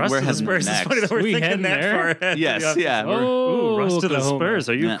heading. Russ we're to the heading Spurs. next. It's funny that we're thinking that far ahead. Yes. Yeah. Russ to the Oklahoma. Spurs.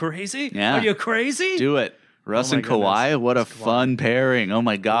 Are you crazy? Yeah. Are you crazy? Do it. Russ and Kawhi. What a fun pairing. Oh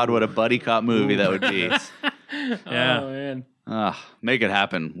my God. What a buddy cop movie that would be. Yeah. Oh man. Make it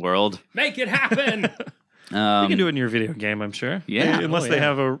happen, world. Make it happen. You can do it in your video game, I'm sure. Yeah. Unless they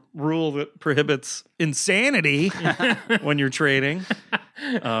have a rule that prohibits insanity when you're trading.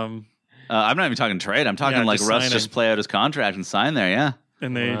 I'm not even talking trade. I'm talking Russ signing. just play out his contract and sign there. Yeah.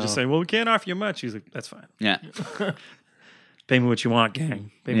 And they just say, well, we can't offer you much. He's like, that's fine. Yeah. Pay me what you want,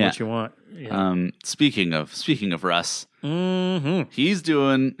 gang. Pay me what you want. Yeah. Speaking of Russ, Mm-hmm.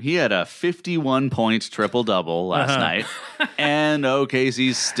 he had a 51-point triple-double last night, and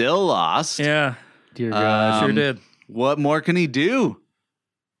OKC still lost. Yeah. Dear God. Sure did. What more can he do?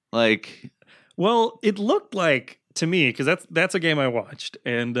 Well, it looked like to me, because that's a game I watched,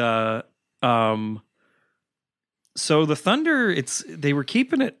 and so the Thunder, they were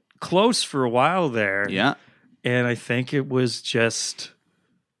keeping it close for a while there. Yeah. And I think it was just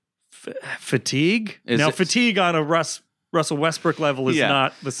fatigue. Fatigue on a Russell Westbrook level is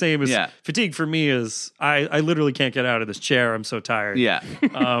not the same as fatigue for me is I literally can't get out of this chair. I'm so tired. Yeah.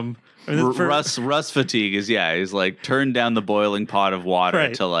 Russ fatigue is he's turned down the boiling pot of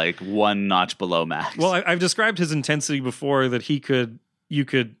water to one notch below max. Well, I've described his intensity before that he could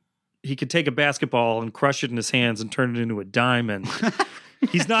take a basketball and crush it in his hands and turn it into a diamond.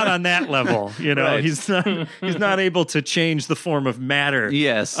 He's not on that level, Right. He's not able to change the form of matter.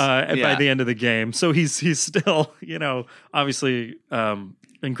 Yes, by the end of the game, so he's still, obviously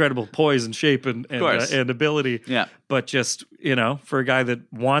incredible poise and shape and ability. Yeah, but just for a guy that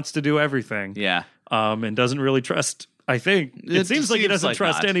wants to do everything. Yeah, and doesn't really trust. I think it seems like he doesn't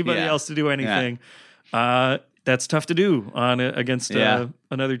trust anybody else to do anything. That's tough to do against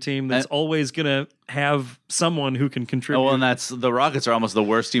another team that's always going to have someone who can contribute. Oh, well, and the Rockets are almost the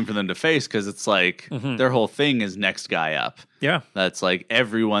worst team for them to face because it's like their whole thing is next guy up. Yeah. That's like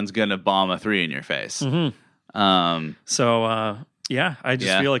everyone's going to bomb a three in your face. I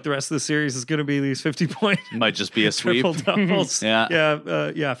just feel like the rest of the series is going to be these 50-point. Might just be a sweep. Triple doubles. Yeah.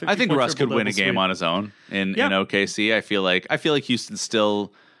 I think Russ could win a game on his own in OKC. I feel like Houston's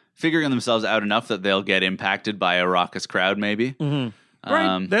still figuring themselves out enough that they'll get impacted by a raucous crowd, maybe.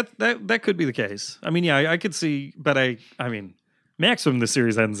 Right. That could be the case. I mean, I could see, but I mean, maximum the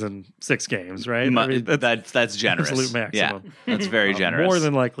series ends in 6 games, right? I mean, that's generous. Absolute maximum. Yeah, that's very generous. More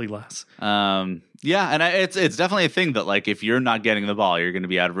than likely less. And it's definitely a thing that like if you're not getting the ball, you're going to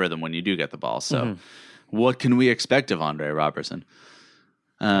be out of rhythm when you do get the ball. So, what can we expect of Andre Robertson?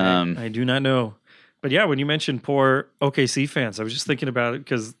 I do not know. But yeah, when you mentioned poor OKC fans, I was just thinking about it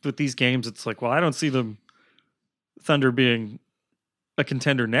because with these games, it's like, well, I don't see them Thunder being a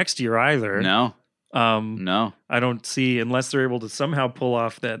contender next year either. No. I don't see, unless they're able to somehow pull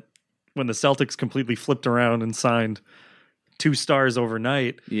off that when the Celtics completely flipped around and signed 2 stars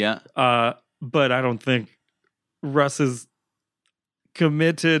overnight. Yeah. But I don't think Russ is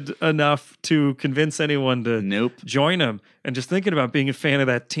committed enough to convince anyone to join him. And just thinking about being a fan of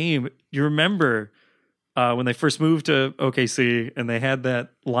that team, you remember when they first moved to OKC and they had that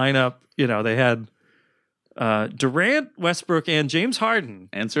lineup, they had Durant, Westbrook, and James Harden.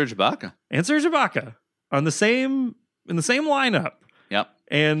 And Serge Ibaka. In the same lineup. Yep.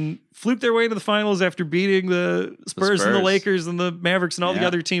 And fluked their way to the finals after beating the Spurs and the Lakers and the Mavericks and all the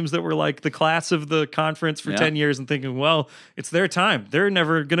other teams that were like the class of the conference for 10 years and thinking, well, it's their time. They're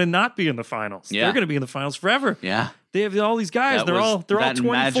never going to not be in the finals. Yeah. They're going to be in the finals forever. Yeah. They have all these guys. They're all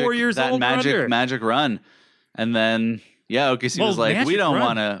 24 years old. That magic run. And then OKC was like, we don't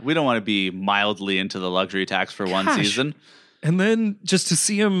want to be mildly into the luxury tax for one season. And then just to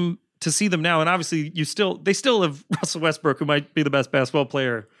see them now, and obviously they still have Russell Westbrook, who might be the best basketball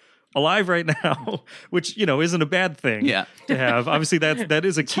player alive right now, which isn't a bad thing to have. Obviously, that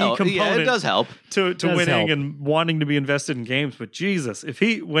is a key component. Yeah, it does help to winning and wanting to be invested in games. But Jesus, if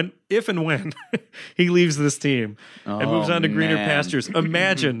and when he leaves this team and moves on to greener pastures,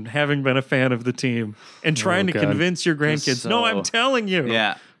 imagine having been a fan of the team and trying to convince your grandkids. No, I'm telling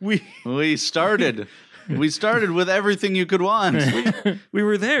you, we started. We started with everything you could want. We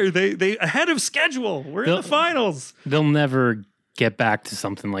were there. They ahead of schedule. We're in the finals. They'll never get back to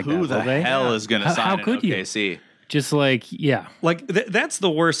something like that. Who the hell is going to sign how could OKC? You? Just like, that's the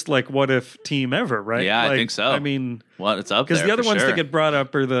worst what if team ever, right? Yeah, I think so. I mean, it's up there because the other ones that get brought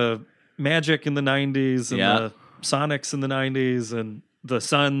up are the Magic in the 90s and the Sonics in the 90s and the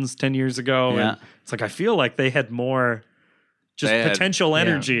Suns 10 years ago. Yeah. And it's like I feel like they had more potential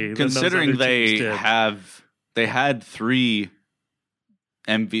energy. Than considering they had 3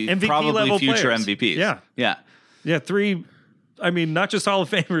 MVP probably level future players. MVPs. Yeah, 3. I mean, not just Hall of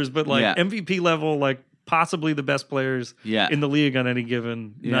Famers, but MVP level, possibly the best players in the league on any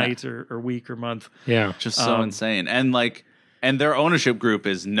given night or week or month. Yeah, just so insane. And and their ownership group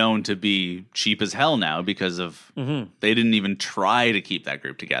is known to be cheap as hell now because of they didn't even try to keep that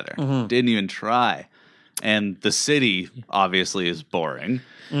group together. Didn't even try. And the city obviously is boring,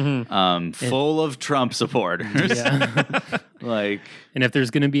 full of Trump supporters. And if there's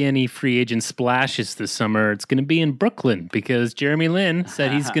going to be any free agent splashes this summer, it's going to be in Brooklyn because Jeremy Lin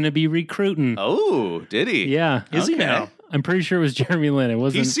said he's going to be recruiting. Oh, did he? Yeah, is he now? I'm pretty sure it was Jeremy Lin. It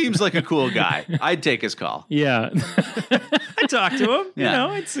wasn't. He seems like a cool guy. I'd take his call. Yeah, I'd talk to him. Yeah.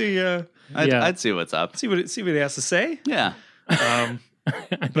 I'd see. I'd see what's up. See what he has to say. Yeah.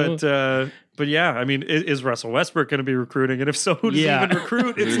 But yeah, I mean, is Russell Westbrook going to be recruiting? And if so, who does he even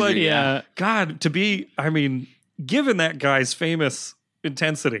recruit? It's like, God, given that guy's famous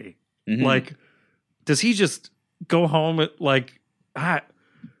intensity, does he just go home at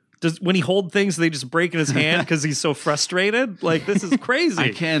when he hold things, they just break in his hand because he's so frustrated? This is crazy. I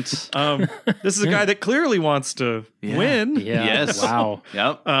can't. This is a guy that clearly wants to win. Yeah. Yes. Wow.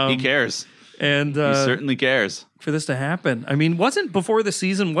 Yep. He cares. And he certainly cares. For this to happen. I mean, wasn't the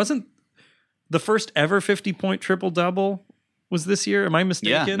first ever 50-point triple-double was this year? Am I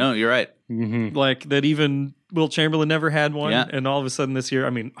mistaken? Yeah, no, you're right. That even Will Chamberlain never had one. Yeah. And all of a sudden this year, I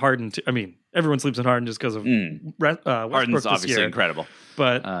mean, Harden, everyone sleeps on Harden just because of Harden's obviously incredible.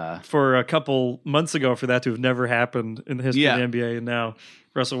 But for a couple months ago, for that to have never happened in the history of the NBA, and now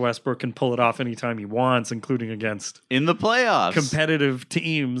Russell Westbrook can pull it off anytime he wants, including against in the playoffs competitive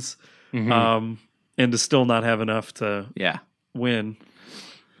teams, and to still not have enough to win.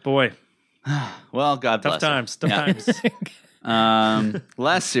 Boy. Well, God bless. Tough times.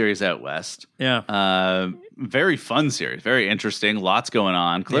 Last series out west. Yeah. Very fun series. Very interesting. Lots going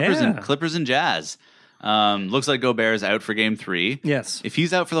on. Clippers and Jazz. Looks like Gobert's out for Game 3. Yes. If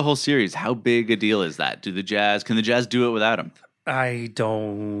he's out for the whole series, how big a deal is that? Can the Jazz do it without him? I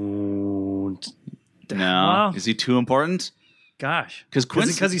don't. No. Well, Is he too important? Gosh. Because Quinn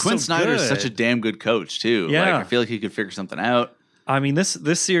Snyder is such a damn good coach too. Yeah. Like, I feel like he could figure something out. I mean, this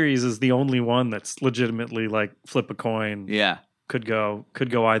series is the only one that's legitimately like flip a coin. Yeah. Could go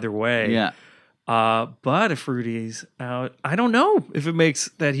either way. Yeah. But if Rudy's out, I don't know if it makes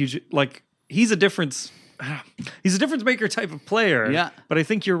that huge. Like he's a difference maker type of player. Yeah. But I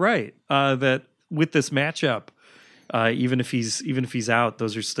think you're right that with this matchup, even if he's out,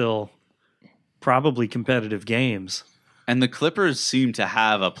 those are still probably competitive games. And the Clippers seem to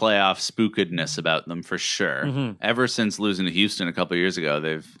have a playoff spookedness about them for sure. Mm-hmm. Ever since losing to Houston a couple of years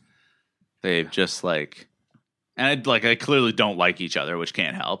ago, they've just like, and I clearly don't like each other, which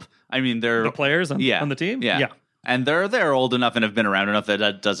can't help. I mean, they're The players on the team? Yeah. And they're old enough and have been around enough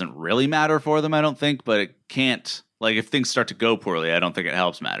that doesn't really matter for them, I don't think, but it can't, like, if things start to go poorly, I don't think it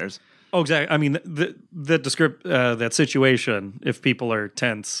helps matters. Oh, exactly. I mean, that situation, if people are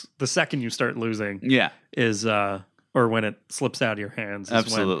tense, the second you start losing is, or when it slips out of your hands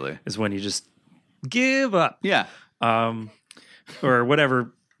is when you just give up. Yeah. Or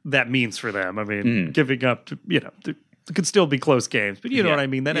whatever that means for them. I mean, giving up, it could still be close games, but you know what I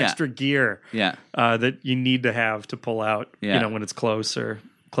mean? That extra gear that you need to have to pull out, when it's close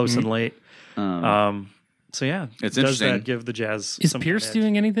and late. So yeah, it's does interesting. that give the Jazz? Is Pierce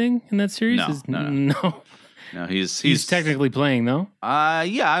doing anything in that series? No. No, he's technically playing though.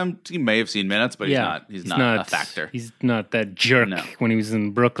 He may have seen minutes, but he's not a factor. He's not that jerk when he was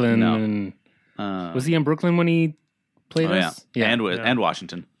in Brooklyn. No. And was he in Brooklyn when he played us? Yeah. And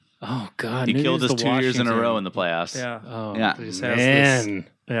Washington. Oh God, he killed us 2 years in a row in the playoffs. Yeah. Oh yeah. He just man.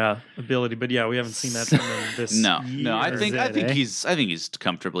 has this, ability, but we haven't seen that from him this No. year. No, I think he's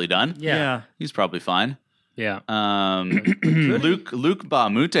comfortably done. Yeah. He's probably fine. Yeah. Luke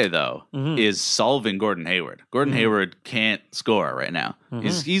Baumute though is solving Gordon Hayward. Gordon Hayward can't score right now. I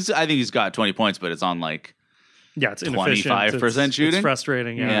think he's got 20 points, but it's on like it's 25% shooting. It's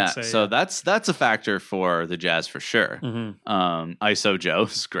frustrating. Yeah. So that's a factor for the Jazz for sure. ISO Joe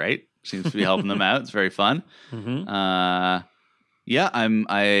is great. Seems to be helping them out. It's very fun.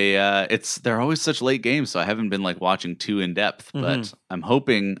 They're always such late games, so I haven't been like watching too in depth, but I'm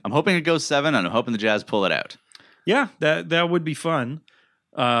hoping it goes 7, and I'm hoping the Jazz pull it out. Yeah, that would be fun,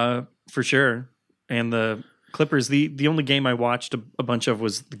 for sure. And the Clippers, the only game I watched a bunch of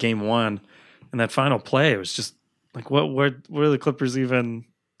was the game 1, and that final play was just like, what are the Clippers even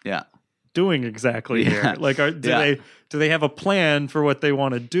doing exactly here? Like, do they have a plan for what they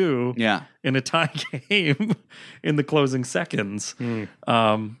want to do? In a tie game in the closing seconds?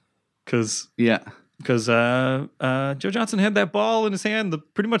 Because Joe Johnson had that ball in his hand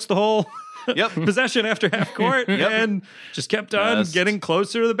pretty much the whole possession after half court, and just kept on getting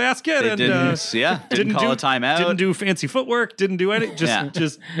closer to the basket. And didn't call a timeout. Didn't do fancy footwork. Didn't do anything.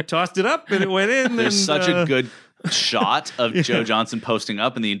 Just tossed it up and it went in. There's such a good shot of Joe Johnson posting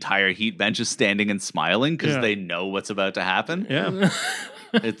up, and the entire Heat bench is standing and smiling because they know what's about to happen.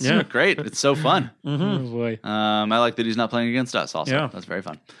 It's great. It's so fun. Oh boy. I like that he's not playing against us. Also, that's very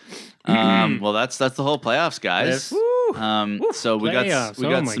fun. Well, that's the whole playoffs, guys. So we got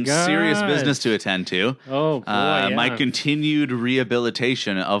some serious business to attend to. Oh boy, my continued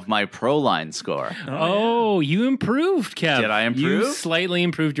rehabilitation of my pro line score. Oh, you improved, Kev. Did I improve? You slightly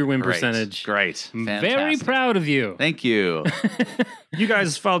improved your win percentage. Great. Fantastic. Very proud of you. Thank you. You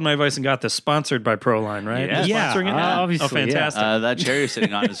guys followed my advice and got this sponsored by Proline, right? Yeah. Sponsoring it? Obviously. Oh, fantastic. That chair you're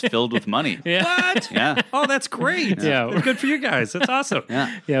sitting on is filled with money. What? Yeah. Oh, that's great. Yeah. Good for you guys. That's awesome.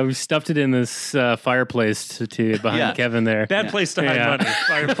 Yeah, we stuffed it in this fireplace to behind Kevin there. Bad place to hide money.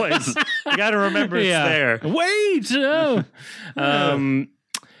 Fireplace. You got to remember it's there. Wait. Oh.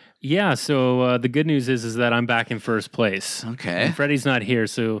 So the good news is that I'm back in first place. Okay. And Freddie's not here,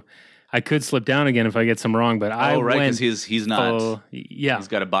 so I could slip down again if I get some wrong, but because he's not. He's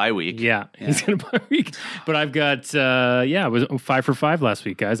got a bye week. Yeah, he's got a bye week. But I've got, I was 5 for 5 last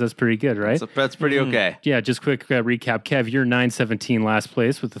week, guys. That's pretty good, right? That's pretty okay. Yeah, just quick recap. Kev, you're 917 last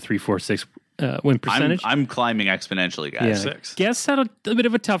place with the 346 win percentage. I'm climbing exponentially, guys. Yeah. Guests had a bit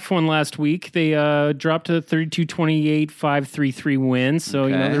of a tough one last week. They dropped to 32-28, 5-3-3 wins. So,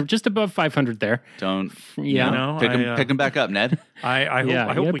 they're just above 500 there. Pick them back up, Ned. I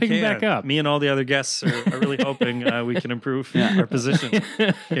hope we pick can. them back up. Me and all the other guests are really hoping we can improve our position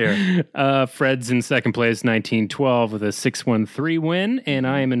here. Fred's in second place, 19-12 with a 6-1-3 win. And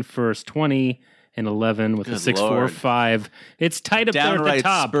I am in first, 20 and 11 with a Good 6-4-5. It's tight up there at the Downright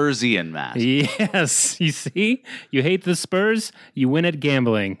top. Spursian, Matt. Yes, you see, you hate the Spurs, you win at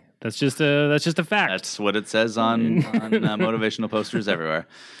gambling. That's just a fact. That's what it says on motivational posters everywhere.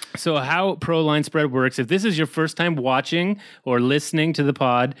 So how Pro Line Spread works, if this is your first time watching or listening to the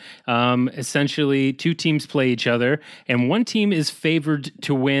pod, essentially two teams play each other, and one team is favored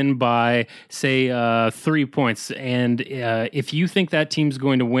to win by, say, 3 points. And if you think that team's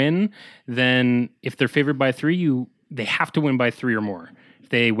going to win, then if they're favored by 3, they have to win by 3 or more. If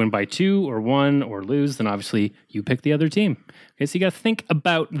they win by 2 or 1 or lose, then obviously you pick the other team. Okay, so you got to think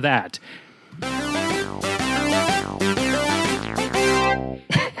about that.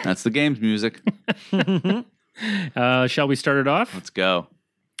 That's the game's music. Shall we start it off? Let's go.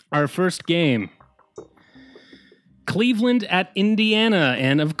 Our first game, Cleveland at Indiana.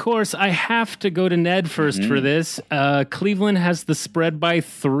 And of course, I have to go to Ned first for this. Cleveland has the spread by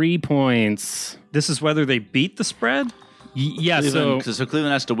 3 points. This is whether they beat the spread? Yeah, so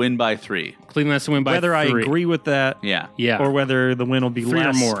Cleveland has to win by 3. Cleveland has to win by whether 3. I agree with that, Yeah. or whether the win will be 3 or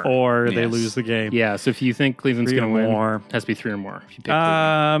less, more. or they Yes. lose the game. Yeah, so if you think Cleveland's 3 going to or win, more. it has to be 3 or more. If you pick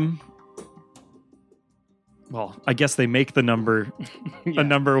Cleveland. Well, I guess they make the number a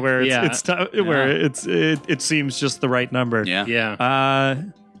number where it seems just the right number. Yeah.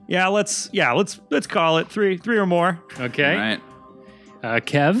 Let's call it 3 or more. Okay. All right.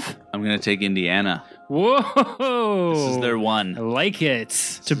 Kev? I'm going to take Indiana. Whoa. This is their one. I like it.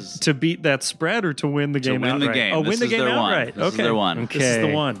 To beat that spread or to win the game win outright? the game. Oh, This win the is game their one. outright. This is their one. Okay. This is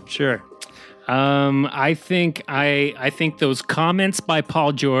the one. Sure. I think those comments by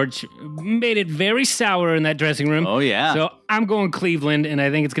Paul George made it very sour in that dressing room. Oh, yeah. So I'm going Cleveland, and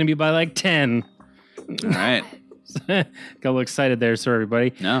I think it's going to be by like 10. All right. Got a little excited there. Sorry,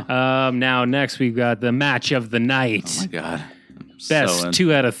 everybody. No. Now, next, we've got the match of the night. Oh, my God. Best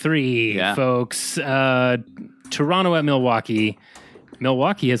 2 out of 3, Yeah. folks. Toronto at Milwaukee.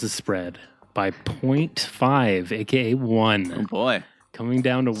 Milwaukee has a spread by 0.5, a.k.a. 1. Oh, boy. Coming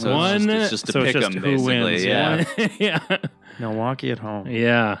down to So 1. It's just to So it's pick just them, who basically. wins, Yeah. Yeah. Milwaukee at home.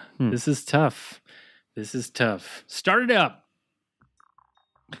 Yeah. This is tough. Start it up.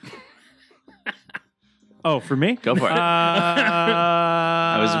 Oh, for me? Go for it.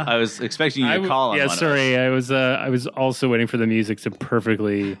 I was expecting you to call on Yeah, one sorry. I was also waiting for the music to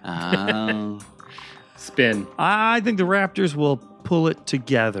perfectly of us. spin. I think the Raptors will pull it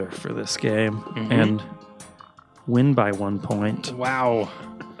together for this game and win by 1 point. Wow.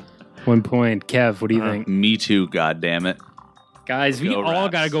 1 point. Kev, what do you think? Me too, goddammit. Guys, we Go all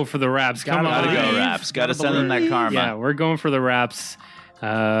Raps. got to go for the Raps. Come on. Gotta go, Raps. Gotta send them that karma. Yeah, we're going for the Raps.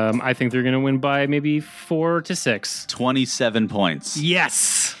 I think they're going to win by maybe 4 to 6. 27 points.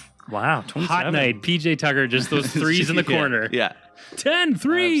 Yes. Wow, 27. Hot night. PJ Tucker, just those threes in the corner. Yeah. 10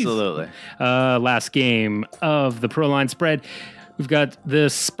 threes. Absolutely. Last game of the Pro Line Spread. We've got the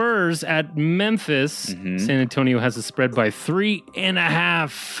Spurs at Memphis. San Antonio has a spread by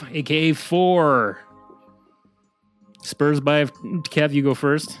 3.5, aka 4. Spurs by Kev, you go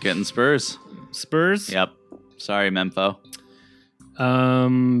first. Getting Spurs. Spurs. Yep. Sorry, Memphis.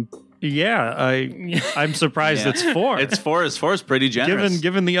 Yeah, I'm surprised it's 4. It's 4. Four is pretty generous.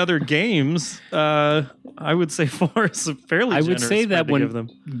 Given the other games, I would say 4 is a fairly. I would generous say spread that to give them.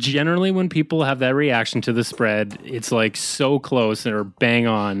 generally when people have that reaction to the spread, it's like so close or bang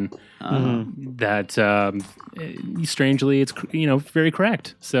on that strangely it's very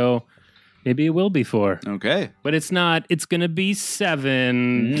correct. So maybe it will be 4. Okay. But it's not. It's going to be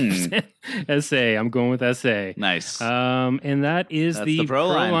 7. SA. I'm going with SA. Nice. And that's the Pro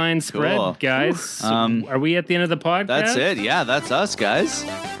Line. Spread, Cool. guys. So are we at the end of the podcast? That's it. Yeah, that's us, guys.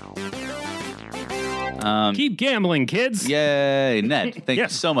 Keep gambling, kids. Yay. Ned, thank Yeah. you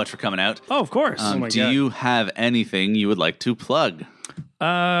so much for coming out. Oh, of course. my Do God. you have anything you would like to plug?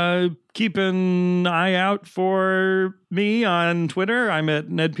 Keep an eye out for me on Twitter. I'm at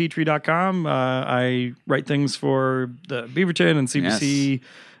nedpetrie.com. I write things for the Beaverton and CBC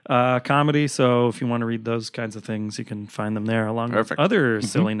comedy. So if you want to read those kinds of things, you can find them there along Perfect. with other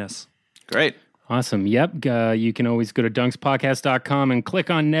silliness. Great. Awesome. Yep. You can always go to dunkspodcast.com and click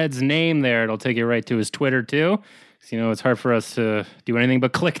on Ned's name there. It'll take you right to his Twitter, too. 'Cause, it's hard for us to do anything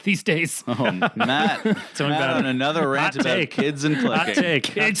but click these days. Oh, Matt. Matt on another rant about take. kids and Hot clicking. take.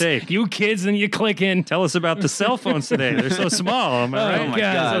 Hot take. You kids and you clicking. Tell us about the cell phones today. They're so small. Am I right? Oh, my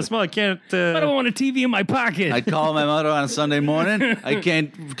They're God. so small. I can't. I don't want a TV in my pocket. I call my mother on a Sunday morning. I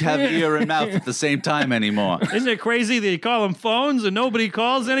can't have ear and mouth at the same time anymore. Isn't it crazy that you call them phones and nobody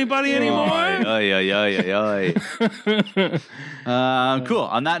calls anybody anymore? Oy, oy, oy, oy, oy. Cool.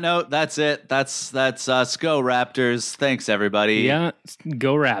 On that note, that's it. That's us. Go Raptors. Thanks, everybody. Yeah.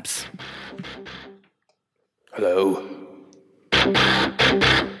 Go Raps. Hello?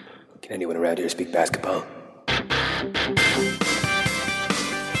 Can anyone around here speak basketball?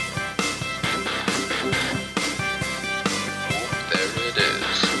 There it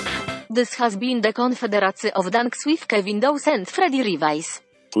is. This has been the Confederacy of Dunks with Kevin Dawes and Freddie Revice.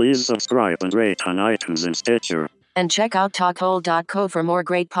 Please subscribe and rate on iTunes and Stitcher. And check out talkhole.co for more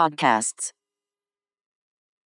great podcasts.